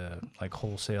trying to, like,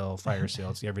 wholesale fire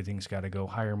sales. Everything's got to go,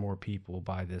 hire more people,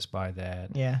 buy this, buy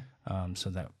that. Yeah. So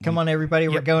that Come on, everybody,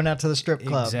 we're going out to the strip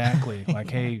club. Exactly.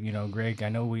 Like, hey, Greg, I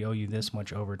know we owe you this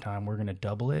much overtime. We're going to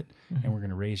double it, and we're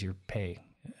going to raise your pay.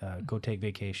 Go take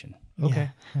vacation. Okay.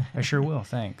 I sure will.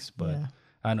 Thanks. But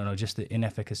I don't know, just the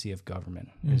inefficacy of government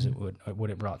is what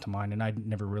it brought to mind. And I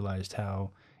never realized how,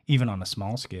 even on a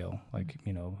small scale, like,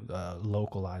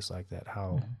 localized like that,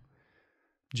 how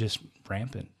just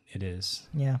rampant it is.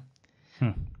 Yeah.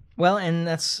 Well, and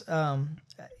that's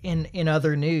in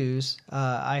other news,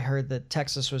 I heard that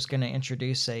Texas was going to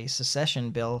introduce a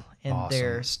secession bill in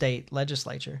their state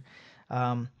legislature.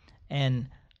 And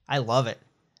I love it.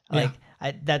 Like,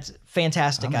 that's a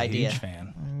fantastic idea. I'm a huge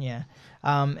fan. Yeah.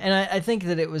 And I think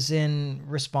that it was in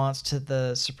response to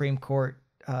the Supreme Court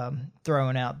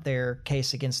throwing out their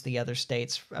case against the other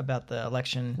states about the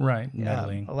election,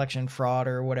 election fraud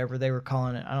or whatever they were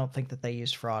calling it. I don't think that they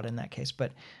used fraud in that case,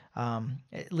 but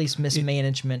at least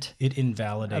mismanagement. It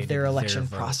invalidated of their election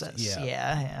process.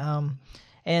 Yeah.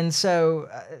 And so,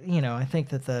 I think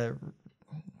that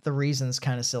the reason's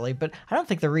kind of silly, but I don't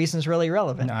think the reason's really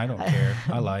relevant. No, I don't care.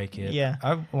 I like it. Yeah.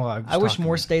 I wish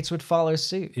more states would follow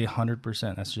suit.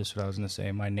 100%. That's just what I was going to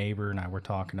say. My neighbor and I were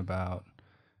talking about,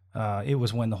 it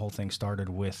was when the whole thing started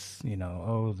with,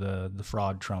 the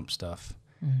fraud Trump stuff.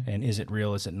 And is it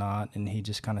real? Is it not? And he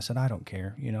just kind of said, I don't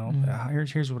care.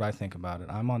 Here's what I think about it.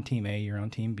 I'm on team A, you're on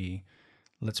team B.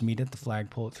 Let's meet at the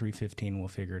flagpole at 3:15. We'll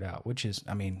figure it out. Which is,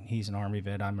 he's an Army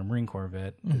vet. I'm a Marine Corps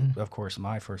vet. Of course,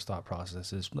 my first thought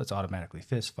process is let's automatically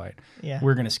fist fight. Yeah.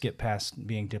 We're going to skip past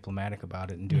being diplomatic about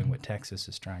it and doing what Texas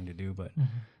is trying to do. But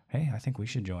hey, I think we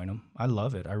should join them. I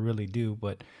love it. I really do.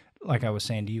 But like I was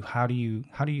saying to you, how do you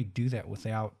do that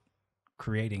without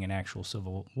creating an actual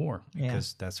civil war?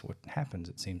 Because that's what happens,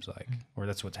 it seems like, or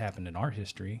that's what's happened in our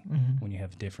history when you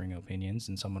have differing opinions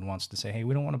and someone wants to say, hey,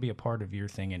 we don't want to be a part of your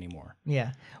thing anymore.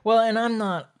 Yeah. Well, and I'm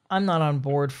not on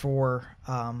board for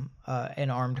an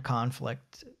armed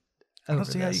conflict. I don't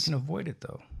see how you can avoid it,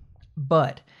 though.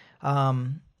 But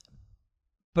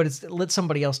but it's let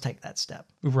somebody else take that step.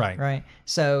 Right. Right.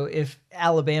 So if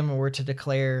Alabama were to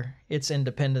declare its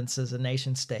independence as a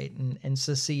nation state and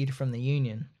secede from the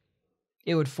Union,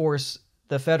 it would force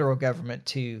the federal government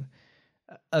to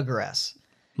aggress.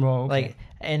 Well, okay.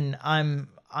 And I'm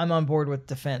on board with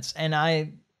defense. And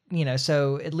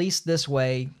so at least this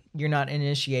way, you're not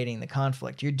initiating the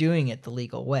conflict. You're doing it the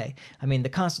legal way. I mean, the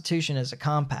Constitution is a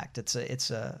compact. It's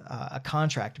a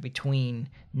contract between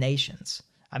nations.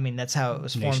 I mean, that's how it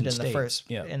was formed in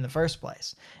the first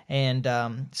place. And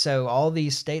so all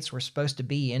these states were supposed to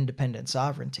be independent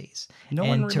sovereignties. No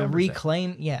one remembers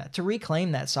to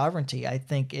reclaim that sovereignty, I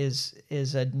think is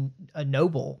a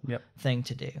noble thing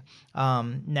to do.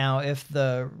 Now, if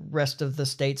the rest of the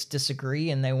states disagree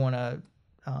and they want to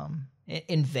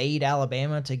invade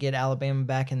Alabama to get Alabama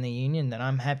back in the Union, then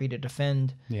I'm happy to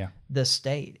defend the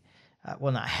state.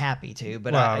 Well, not happy to,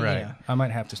 but I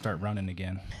might have to start running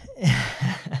again.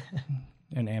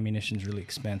 And ammunition's really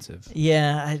expensive.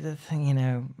 Yeah,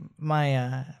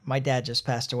 my dad just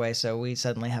passed away, so we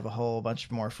suddenly have a whole bunch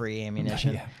more free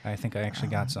ammunition. Yeah, I think I actually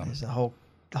got some. There's a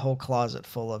whole closet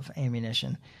full of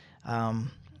ammunition.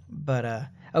 But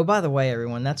by the way,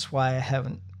 everyone, that's why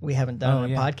we haven't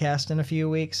done a podcast in a few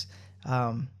weeks.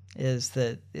 Is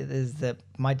that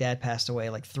my dad passed away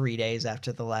like 3 days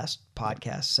after the last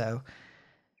podcast, so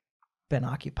been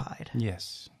occupied.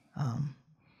 Yes.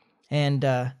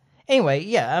 Anyway,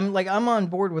 yeah, I'm on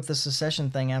board with the secession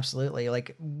thing, absolutely.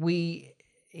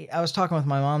 I was talking with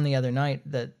my mom the other night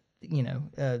that,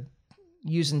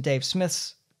 using Dave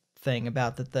Smith's thing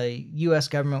about that the U.S.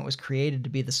 government was created to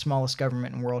be the smallest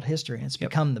government in world history, and it's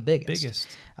become the biggest.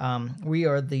 We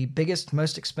are the biggest,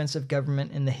 most expensive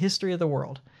government in the history of the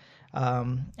world.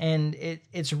 And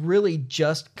it's really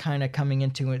just kind of coming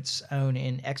into its own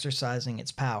in exercising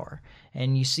its power.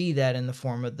 And you see that in the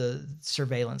form of the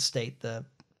surveillance state, the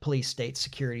police state,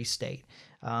 security state.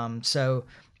 So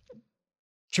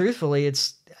truthfully,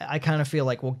 I kind of feel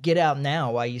like, well, get out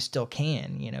now while you still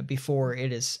can, before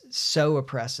it is so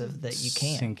oppressive that you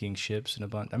can't. Sinking ships in a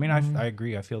bunch. I mean, I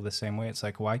agree. I feel the same way. It's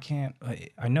like, why can't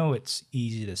I know it's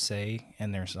easy to say,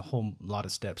 and there's a whole lot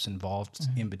of steps involved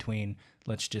in between.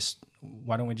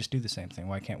 Why don't we just do the same thing?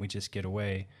 Why can't we just get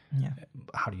away? Yeah.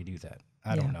 How do you do that?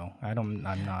 I don't know. I'm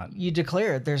not. You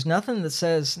declare it. There's nothing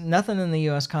in the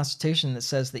U.S. Constitution that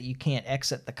says that you can't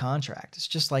exit the contract. It's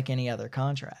just like any other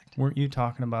contract. Weren't you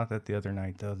talking about that the other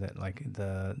night, though, that like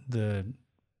the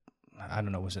I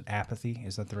don't know, was it apathy?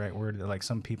 Is that the right word? Like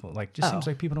some people, seems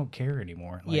like people don't care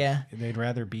anymore. They'd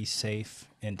rather be safe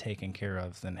and taken care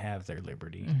of than have their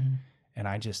liberty. Mm-hmm. And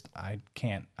I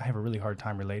have a really hard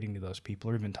time relating to those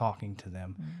people or even talking to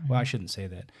them. Mm-hmm. Well, I shouldn't say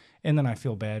that. And then I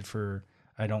feel bad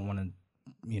I don't want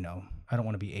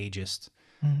to be ageist,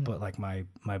 but like my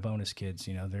bonus kids,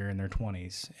 they're in their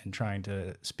 20s, and trying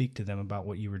to speak to them about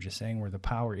what you were just saying, where the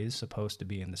power is supposed to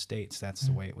be in the states. That's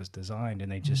the way it was designed.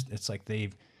 And it's like they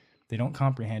don't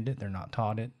comprehend it. They're not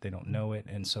taught it. They don't know it.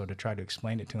 And so to try to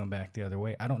explain it to them back the other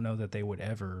way, I don't know that they would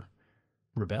ever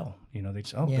rebel. They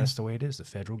just, that's the way it is. The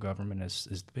federal government is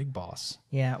the big boss.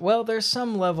 Yeah. Well, there's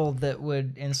some level that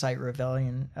would incite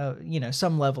rebellion,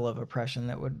 some level of oppression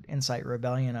that would incite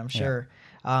rebellion, I'm sure.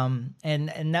 Yeah.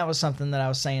 And that was something that I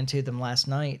was saying to them last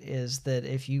night, is that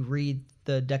if you read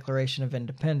the Declaration of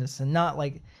Independence, and not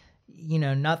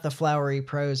not the flowery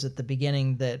prose at the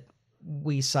beginning that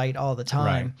we cite all the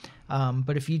time, right.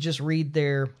 But if you just read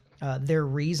their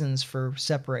reasons for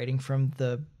separating from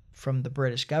the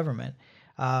British government,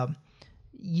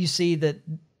 you see that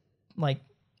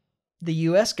the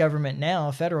U.S. government now,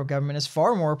 federal government, is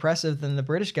far more oppressive than the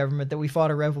British government that we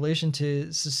fought a revolution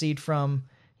to secede from,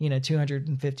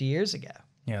 250 years ago.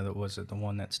 Yeah, that was it. The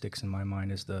one that sticks in my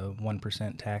mind is the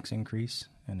 1% tax increase,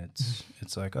 and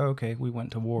it's like, oh, okay, we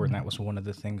went to war, and that was one of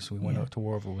the things we went to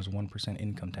war over was 1%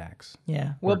 income tax.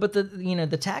 Yeah, well, but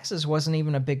the taxes wasn't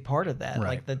even a big part of that. Right.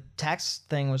 Like the tax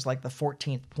thing was like the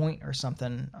 14th point or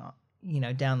something.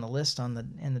 Down the list in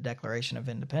the Declaration of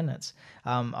Independence.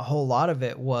 A whole lot of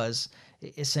it was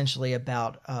essentially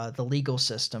about the legal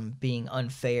system being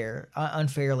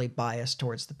unfairly biased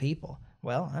towards the people.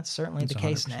 Well, that's certainly the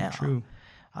case now. True.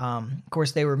 Of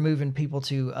course, they were moving people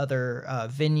to other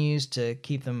venues to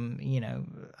keep them,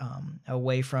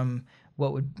 away from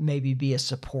what would maybe be a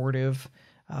supportive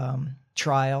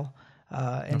trial.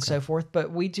 And so forth,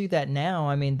 but we do that now.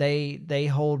 I mean, they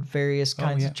hold various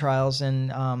kinds of trials in,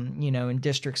 in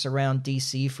districts around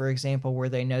D.C., for example, where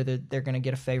they know that they're going to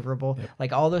get a favorable,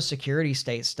 like all those security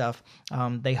state stuff.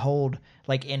 They hold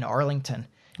like in Arlington.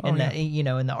 in yeah.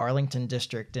 the in the Arlington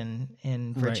district in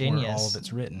Right, Virginia. where all of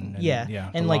it's written. And, Yeah,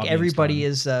 the and like lobbying's everybody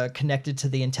done. is connected to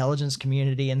the intelligence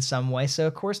community in some way, so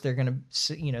of course they're going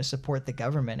to support the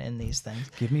government in these things.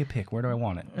 Give me a pick. Where do I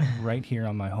want it? Right here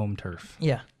on my home turf.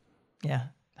 Yeah, yeah,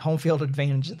 home field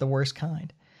advantage at the worst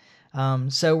kind.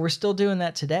 So we're still doing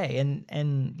that today,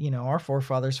 and our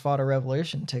forefathers fought a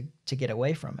revolution to get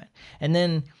away from it. And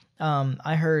then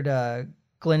I heard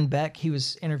Glenn Beck. He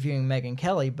was interviewing Megyn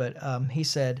Kelly, but he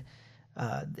said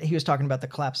he was talking about the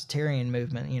collapsitarian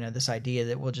movement. This idea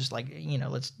that we'll just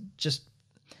let's just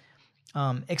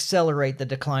accelerate the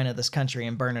decline of this country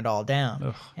and burn it all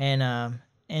down. Ugh.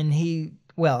 And he.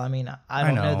 Well, I mean, I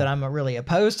don't know that I'm really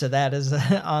opposed to that as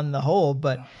on the whole,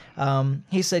 but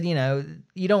he said,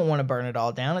 you don't want to burn it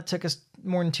all down. It took us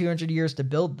more than 200 years to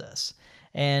build this.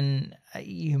 And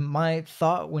my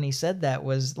thought when he said that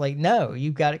was like, no,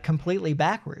 you got it completely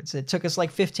backwards. It took us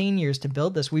like 15 years to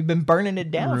build this. We've been burning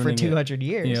it down Ruining for 200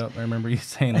 years. Yeah, I remember you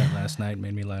saying that last night. It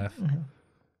made me laugh. Mm-hmm.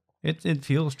 It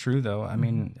feels true, though. I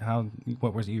mean,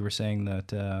 what was it you were saying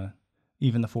that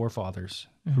even the forefathers,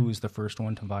 who was the first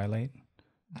one to violate?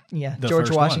 Yeah, The George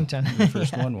first Washington. One. The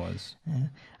first one was. Yeah.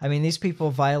 I mean, these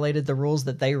people violated the rules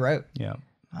that they wrote. Yeah.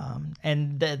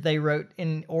 And that they wrote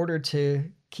in order to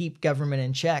keep government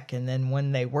in check. And then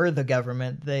when they were the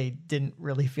government, they didn't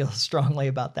really feel strongly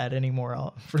about that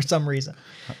anymore for some reason.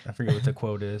 I forget what the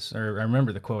quote is, or I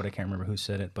remember the quote. I can't remember who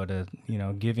said it, but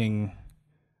giving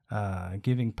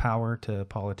power to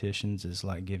politicians is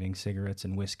like giving cigarettes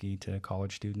and whiskey to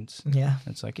college students. Yeah.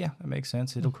 It's like, yeah, that makes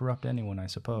sense. It'll corrupt anyone, I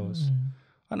suppose.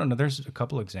 I don't know. There's a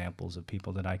couple examples of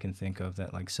people that I can think of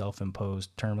that like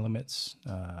self-imposed term limits.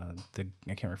 I can't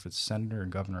remember if it's senator or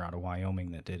governor out of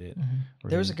Wyoming that did it.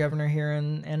 There was a governor here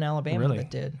in Alabama really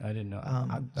that did. I didn't know.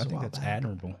 I think that's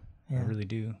admirable. Yeah. I really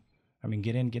do. I mean,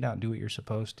 get in, get out, do what you're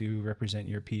supposed to, represent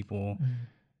your people,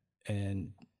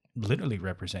 and literally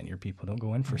represent your people. Don't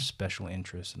go in for special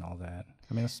interests and all that.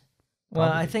 I mean, that's well,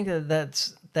 I think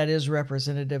that is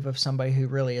representative of somebody who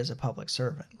really is a public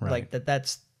servant. Right. Like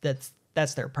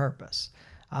that's their purpose.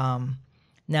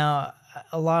 Now,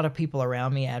 a lot of people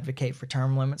around me advocate for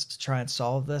term limits to try and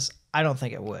solve this. I don't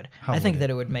think it would. I think that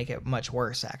it would make it much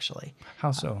worse, actually.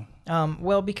 How so?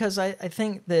 Well, because I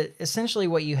think that essentially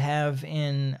what you have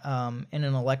in an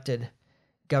elected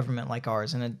government like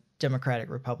ours, in a democratic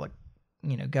republic,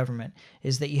 government,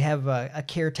 is that you have a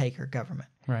caretaker government.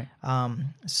 Right.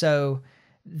 So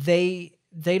they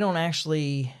don't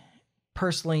actually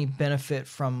personally benefit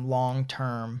from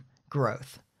long-term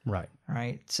growth. Right.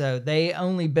 Right. So they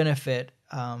only benefit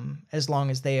as long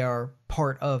as they are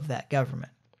part of that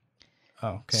government. Oh,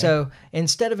 okay. So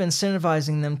instead of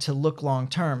incentivizing them to look long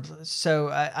term, so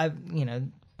I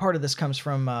part of this comes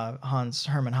from Hans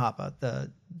Hermann Hoppe, the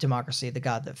Democracy, the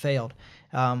God That Failed,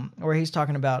 where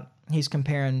he's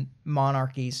comparing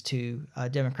monarchies to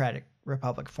democratic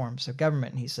republic forms of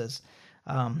government. And he says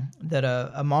that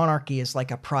a monarchy is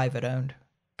like a private owned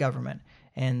government,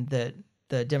 and that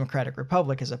the democratic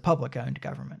republic is a public owned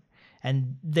government.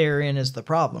 And therein is the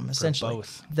problem, essentially.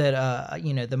 both. That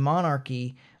the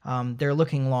monarchy, they're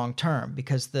looking long term,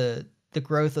 because the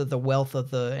growth of the wealth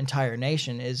of the entire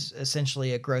nation is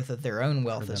essentially a growth of their own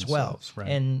wealth as well, right.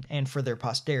 and for their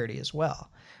posterity as well.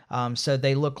 So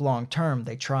they look long term.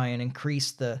 They try and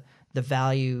increase the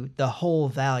value, the whole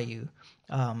value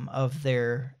of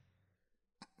their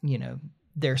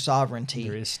sovereignty,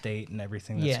 their estate, and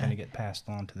everything that's going to get passed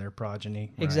on to their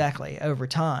progeny. Right. Exactly, over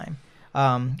time.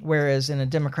 Whereas in a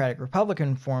democratic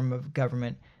republican form of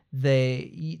government,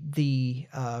 the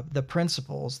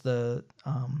principals, the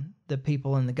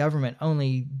people in the government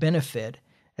only benefit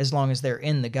as long as they're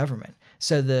in the government.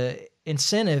 So the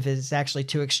incentive is actually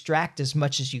to extract as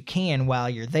much as you can while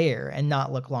you're there and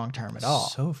not look long term at all.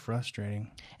 So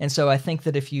frustrating. And so I think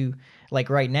that if you, like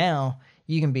right now,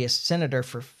 you can be a senator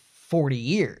for 40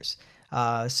 years.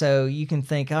 So you can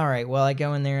think, all right, well, I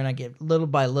go in there and I get little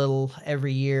by little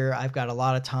every year. I've got a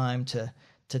lot of time to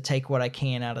take what I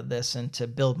can out of this and to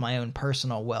build my own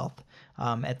personal wealth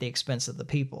at the expense of the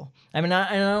people. I mean,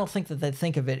 I don't think that they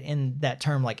think of it in that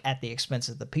term, like at the expense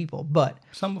of the people, but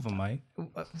some of them might.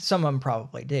 Some of them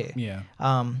probably do. Yeah.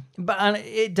 But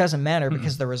it doesn't matter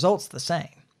because the result's the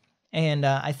same. And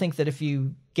I think that if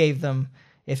you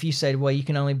said, well, you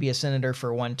can only be a senator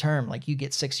for one term, like you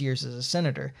get 6 years as a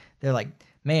senator, they're like,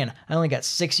 man, I only got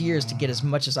 6 years to get as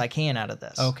much as I can out of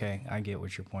this. Okay, I get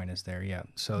what your point is there, yeah.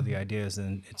 So the idea is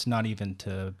then it's not even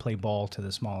to play ball to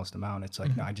the smallest amount. It's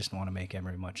like, no, I just want to make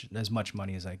as much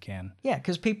money as I can. Yeah,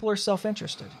 because people are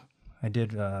self-interested.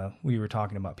 We were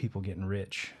talking about people getting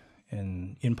rich,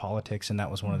 and in politics, and that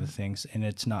was one of the things. And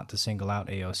it's not to single out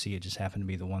AOC; it just happened to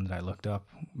be the one that I looked up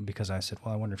because I said,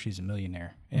 "Well, I wonder if she's a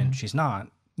millionaire," and she's not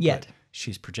Yet.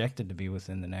 She's projected to be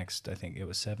within the next, I think it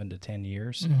was 7 to 10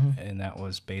 years, and that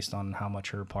was based on how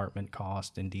much her apartment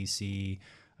cost in D.C.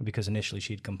 Because initially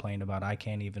she'd complained about, I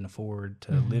can't even afford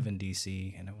to live in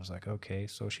D.C., and it was like, okay,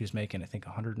 so she's making, I think,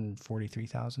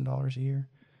 $143,000 a year.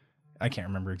 I can't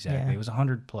remember exactly. Yeah. It was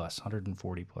 100 plus,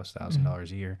 140 plus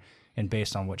 $1,000 a year, and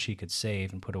based on what she could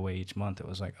save and put away each month, it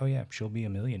was like, oh yeah, she'll be a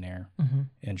millionaire,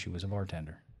 and she was a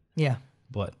bartender. Yeah.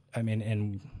 But I mean,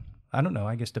 and I don't know.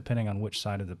 I guess depending on which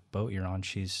side of the boat you're on,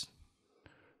 she's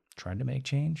tried to make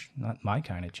change. Not my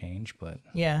kind of change, but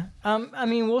Yeah. I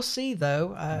mean, we'll see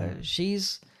though.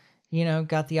 She's,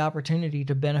 got the opportunity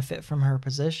to benefit from her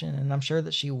position, and I'm sure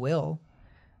that she will.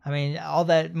 I mean, all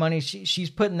that money, she's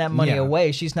putting that money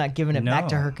away. She's not giving it back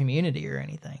to her community or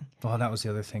anything. Well, that was the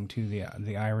other thing too.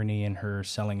 The irony in her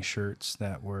selling shirts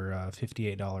that were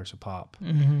 $58 a pop,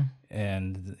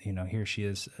 and here she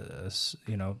is,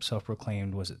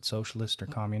 self-proclaimed, was it socialist or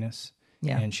communist?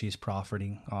 Yeah. And she's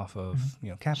profiting off of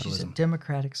capitalism. She's a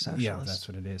democratic socialist. Yeah, that's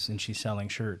what it is. And she's selling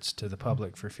shirts to the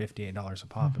public for $58 a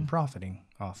pop and profiting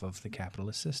off of the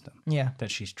capitalist system. Yeah.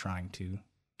 That she's trying to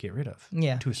get rid of.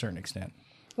 Yeah. To a certain extent.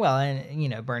 Well,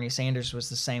 and Bernie Sanders was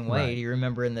the same way. Right. Do you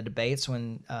remember in the debates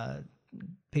when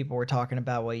people were talking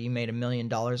about, well, you made $1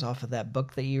 million off of that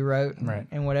book that you wrote,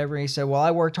 and whatever? He said, well,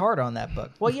 I worked hard on that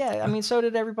book. Well, yeah, I mean, so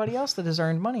did everybody else that has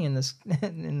earned money in this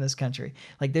in this country.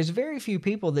 Like, there's very few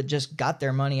people that just got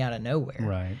their money out of nowhere.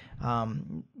 Right.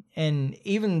 And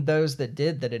even those that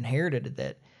did, that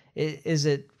inherited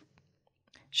it,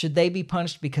 should they be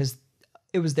punished because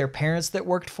it was their parents that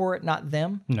worked for it, not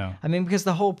them? No. I mean, because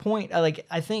the whole point,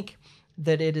 I think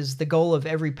that it is the goal of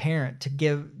every parent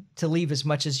to leave as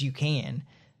much as you can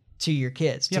to your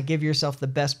kids, to give yourself the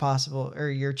best possible, or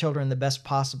your children the best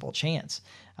possible chance.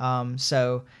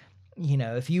 So,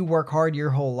 if you work hard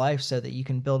your whole life so that you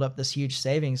can build up this huge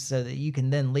savings so that you can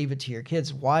then leave it to your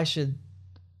kids, why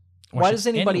does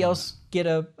anybody else get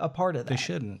a part of that? They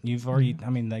shouldn't. You've already, I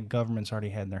mean, the government's already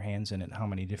had their hands in it how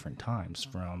many different times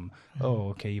from,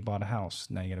 you bought a house,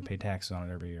 now you got to pay taxes on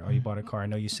it every year. Oh, you bought a car, I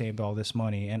know you saved all this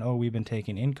money, and we've been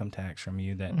taking income tax from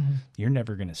you that you're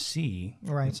never going to see.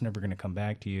 Right. It's never going to come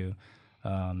back to you.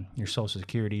 Your Social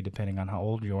Security, depending on how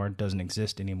old you are, doesn't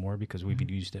exist anymore because we've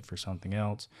used it for something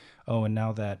else. Oh, and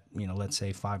now that, let's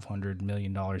say $500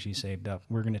 million you saved up,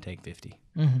 we're going to take 50.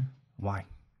 Why?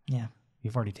 Yeah.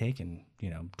 You've already taken,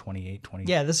 28, 20.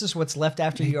 Yeah, this is what's left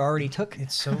after you already took.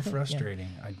 It's so frustrating.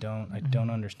 I don't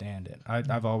understand it.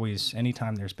 I've always,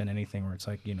 anytime there's been anything where it's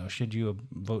like, should you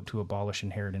vote to abolish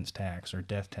inheritance tax or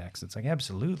death tax? It's like,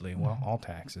 absolutely. Well, all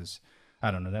taxes.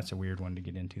 I don't know. That's a weird one to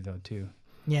get into, though, too.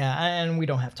 Yeah, and we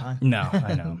don't have time. No,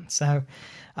 I know. So,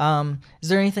 is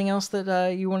there anything else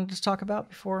that you wanted to talk about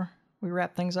before we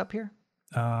wrap things up here?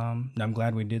 I'm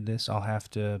glad we did this. I'll have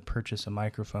to purchase a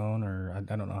microphone, or I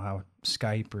don't know how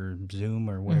Skype or Zoom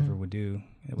or whatever would do.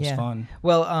 It was fun.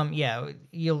 Well,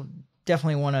 you'll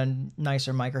definitely want a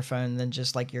nicer microphone than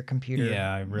just like your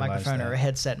computer microphone or a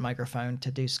headset microphone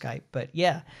to do Skype. But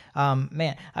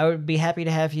man, I would be happy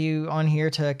to have you on here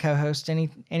to co-host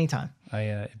anytime.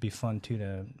 It'd be fun too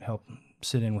to help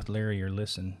sit in with Larry or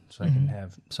listen, so I can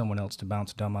have someone else to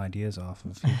bounce dumb ideas off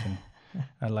of.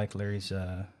 I like Larry's.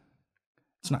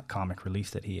 It's not comic relief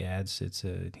that he adds. It's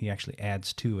he actually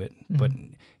adds to it, but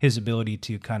his ability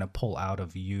to kind of pull out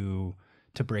of you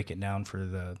to break it down for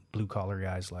the blue collar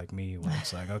guys like me, where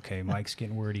it's like, okay, Mike's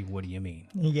getting wordy. What do you mean?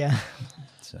 Yeah.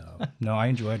 So no, I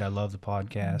enjoyed. I love the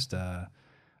podcast.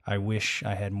 I wish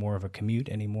I had more of a commute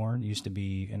anymore. It used to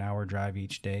be an hour drive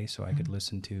each day, so I could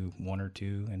listen to one or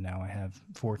two, and now I have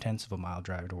 0.4 of a mile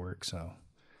drive to work. So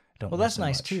don't. Well, that's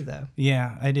nice much. too, though.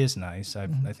 Yeah, it is nice. I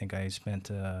think I spent.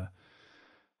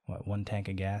 One tank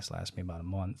of gas lasts me about a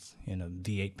month in a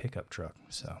V8 pickup truck.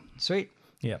 So sweet.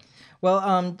 Yeah.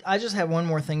 Well, I just have one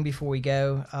more thing before we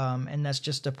go, and that's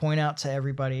just to point out to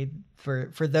everybody, for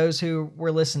those who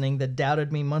were listening that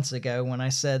doubted me months ago when I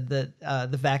said that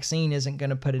the vaccine isn't going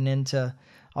to put an end to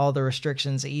all the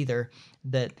restrictions either,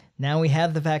 that now we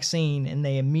have the vaccine, and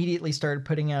they immediately started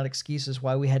putting out excuses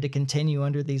why we had to continue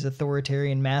under these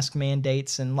authoritarian mask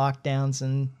mandates and lockdowns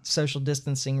and social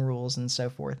distancing rules and so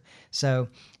forth. So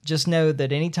just know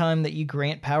that anytime that you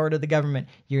grant power to the government,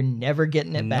 you're never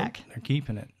getting it back. They're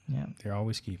keeping it. Yeah. They're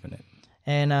always keeping it.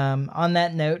 And on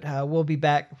that note, we'll be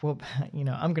back.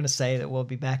 I'm going to say that we'll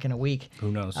be back in a week.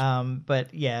 Who knows?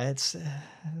 But yeah, it's...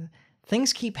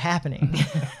 things keep happening.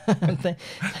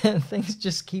 Things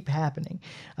just keep happening.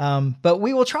 But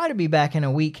we will try to be back in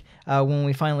a week when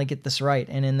we finally get this right.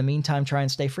 And in the meantime, try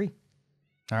and stay free.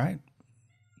 All right.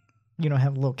 You don't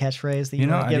have a little catchphrase that you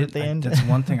want to give at the end? That's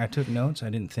one thing. I took notes. I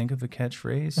didn't think of a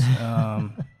catchphrase.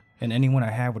 And anyone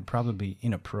I have would probably be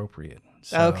inappropriate.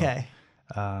 So, okay.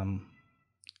 All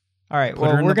right.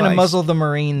 Well, her in we're the going to vise. muzzle the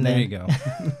Marine then. There you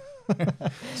go.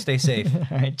 Stay safe.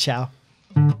 All right. Ciao.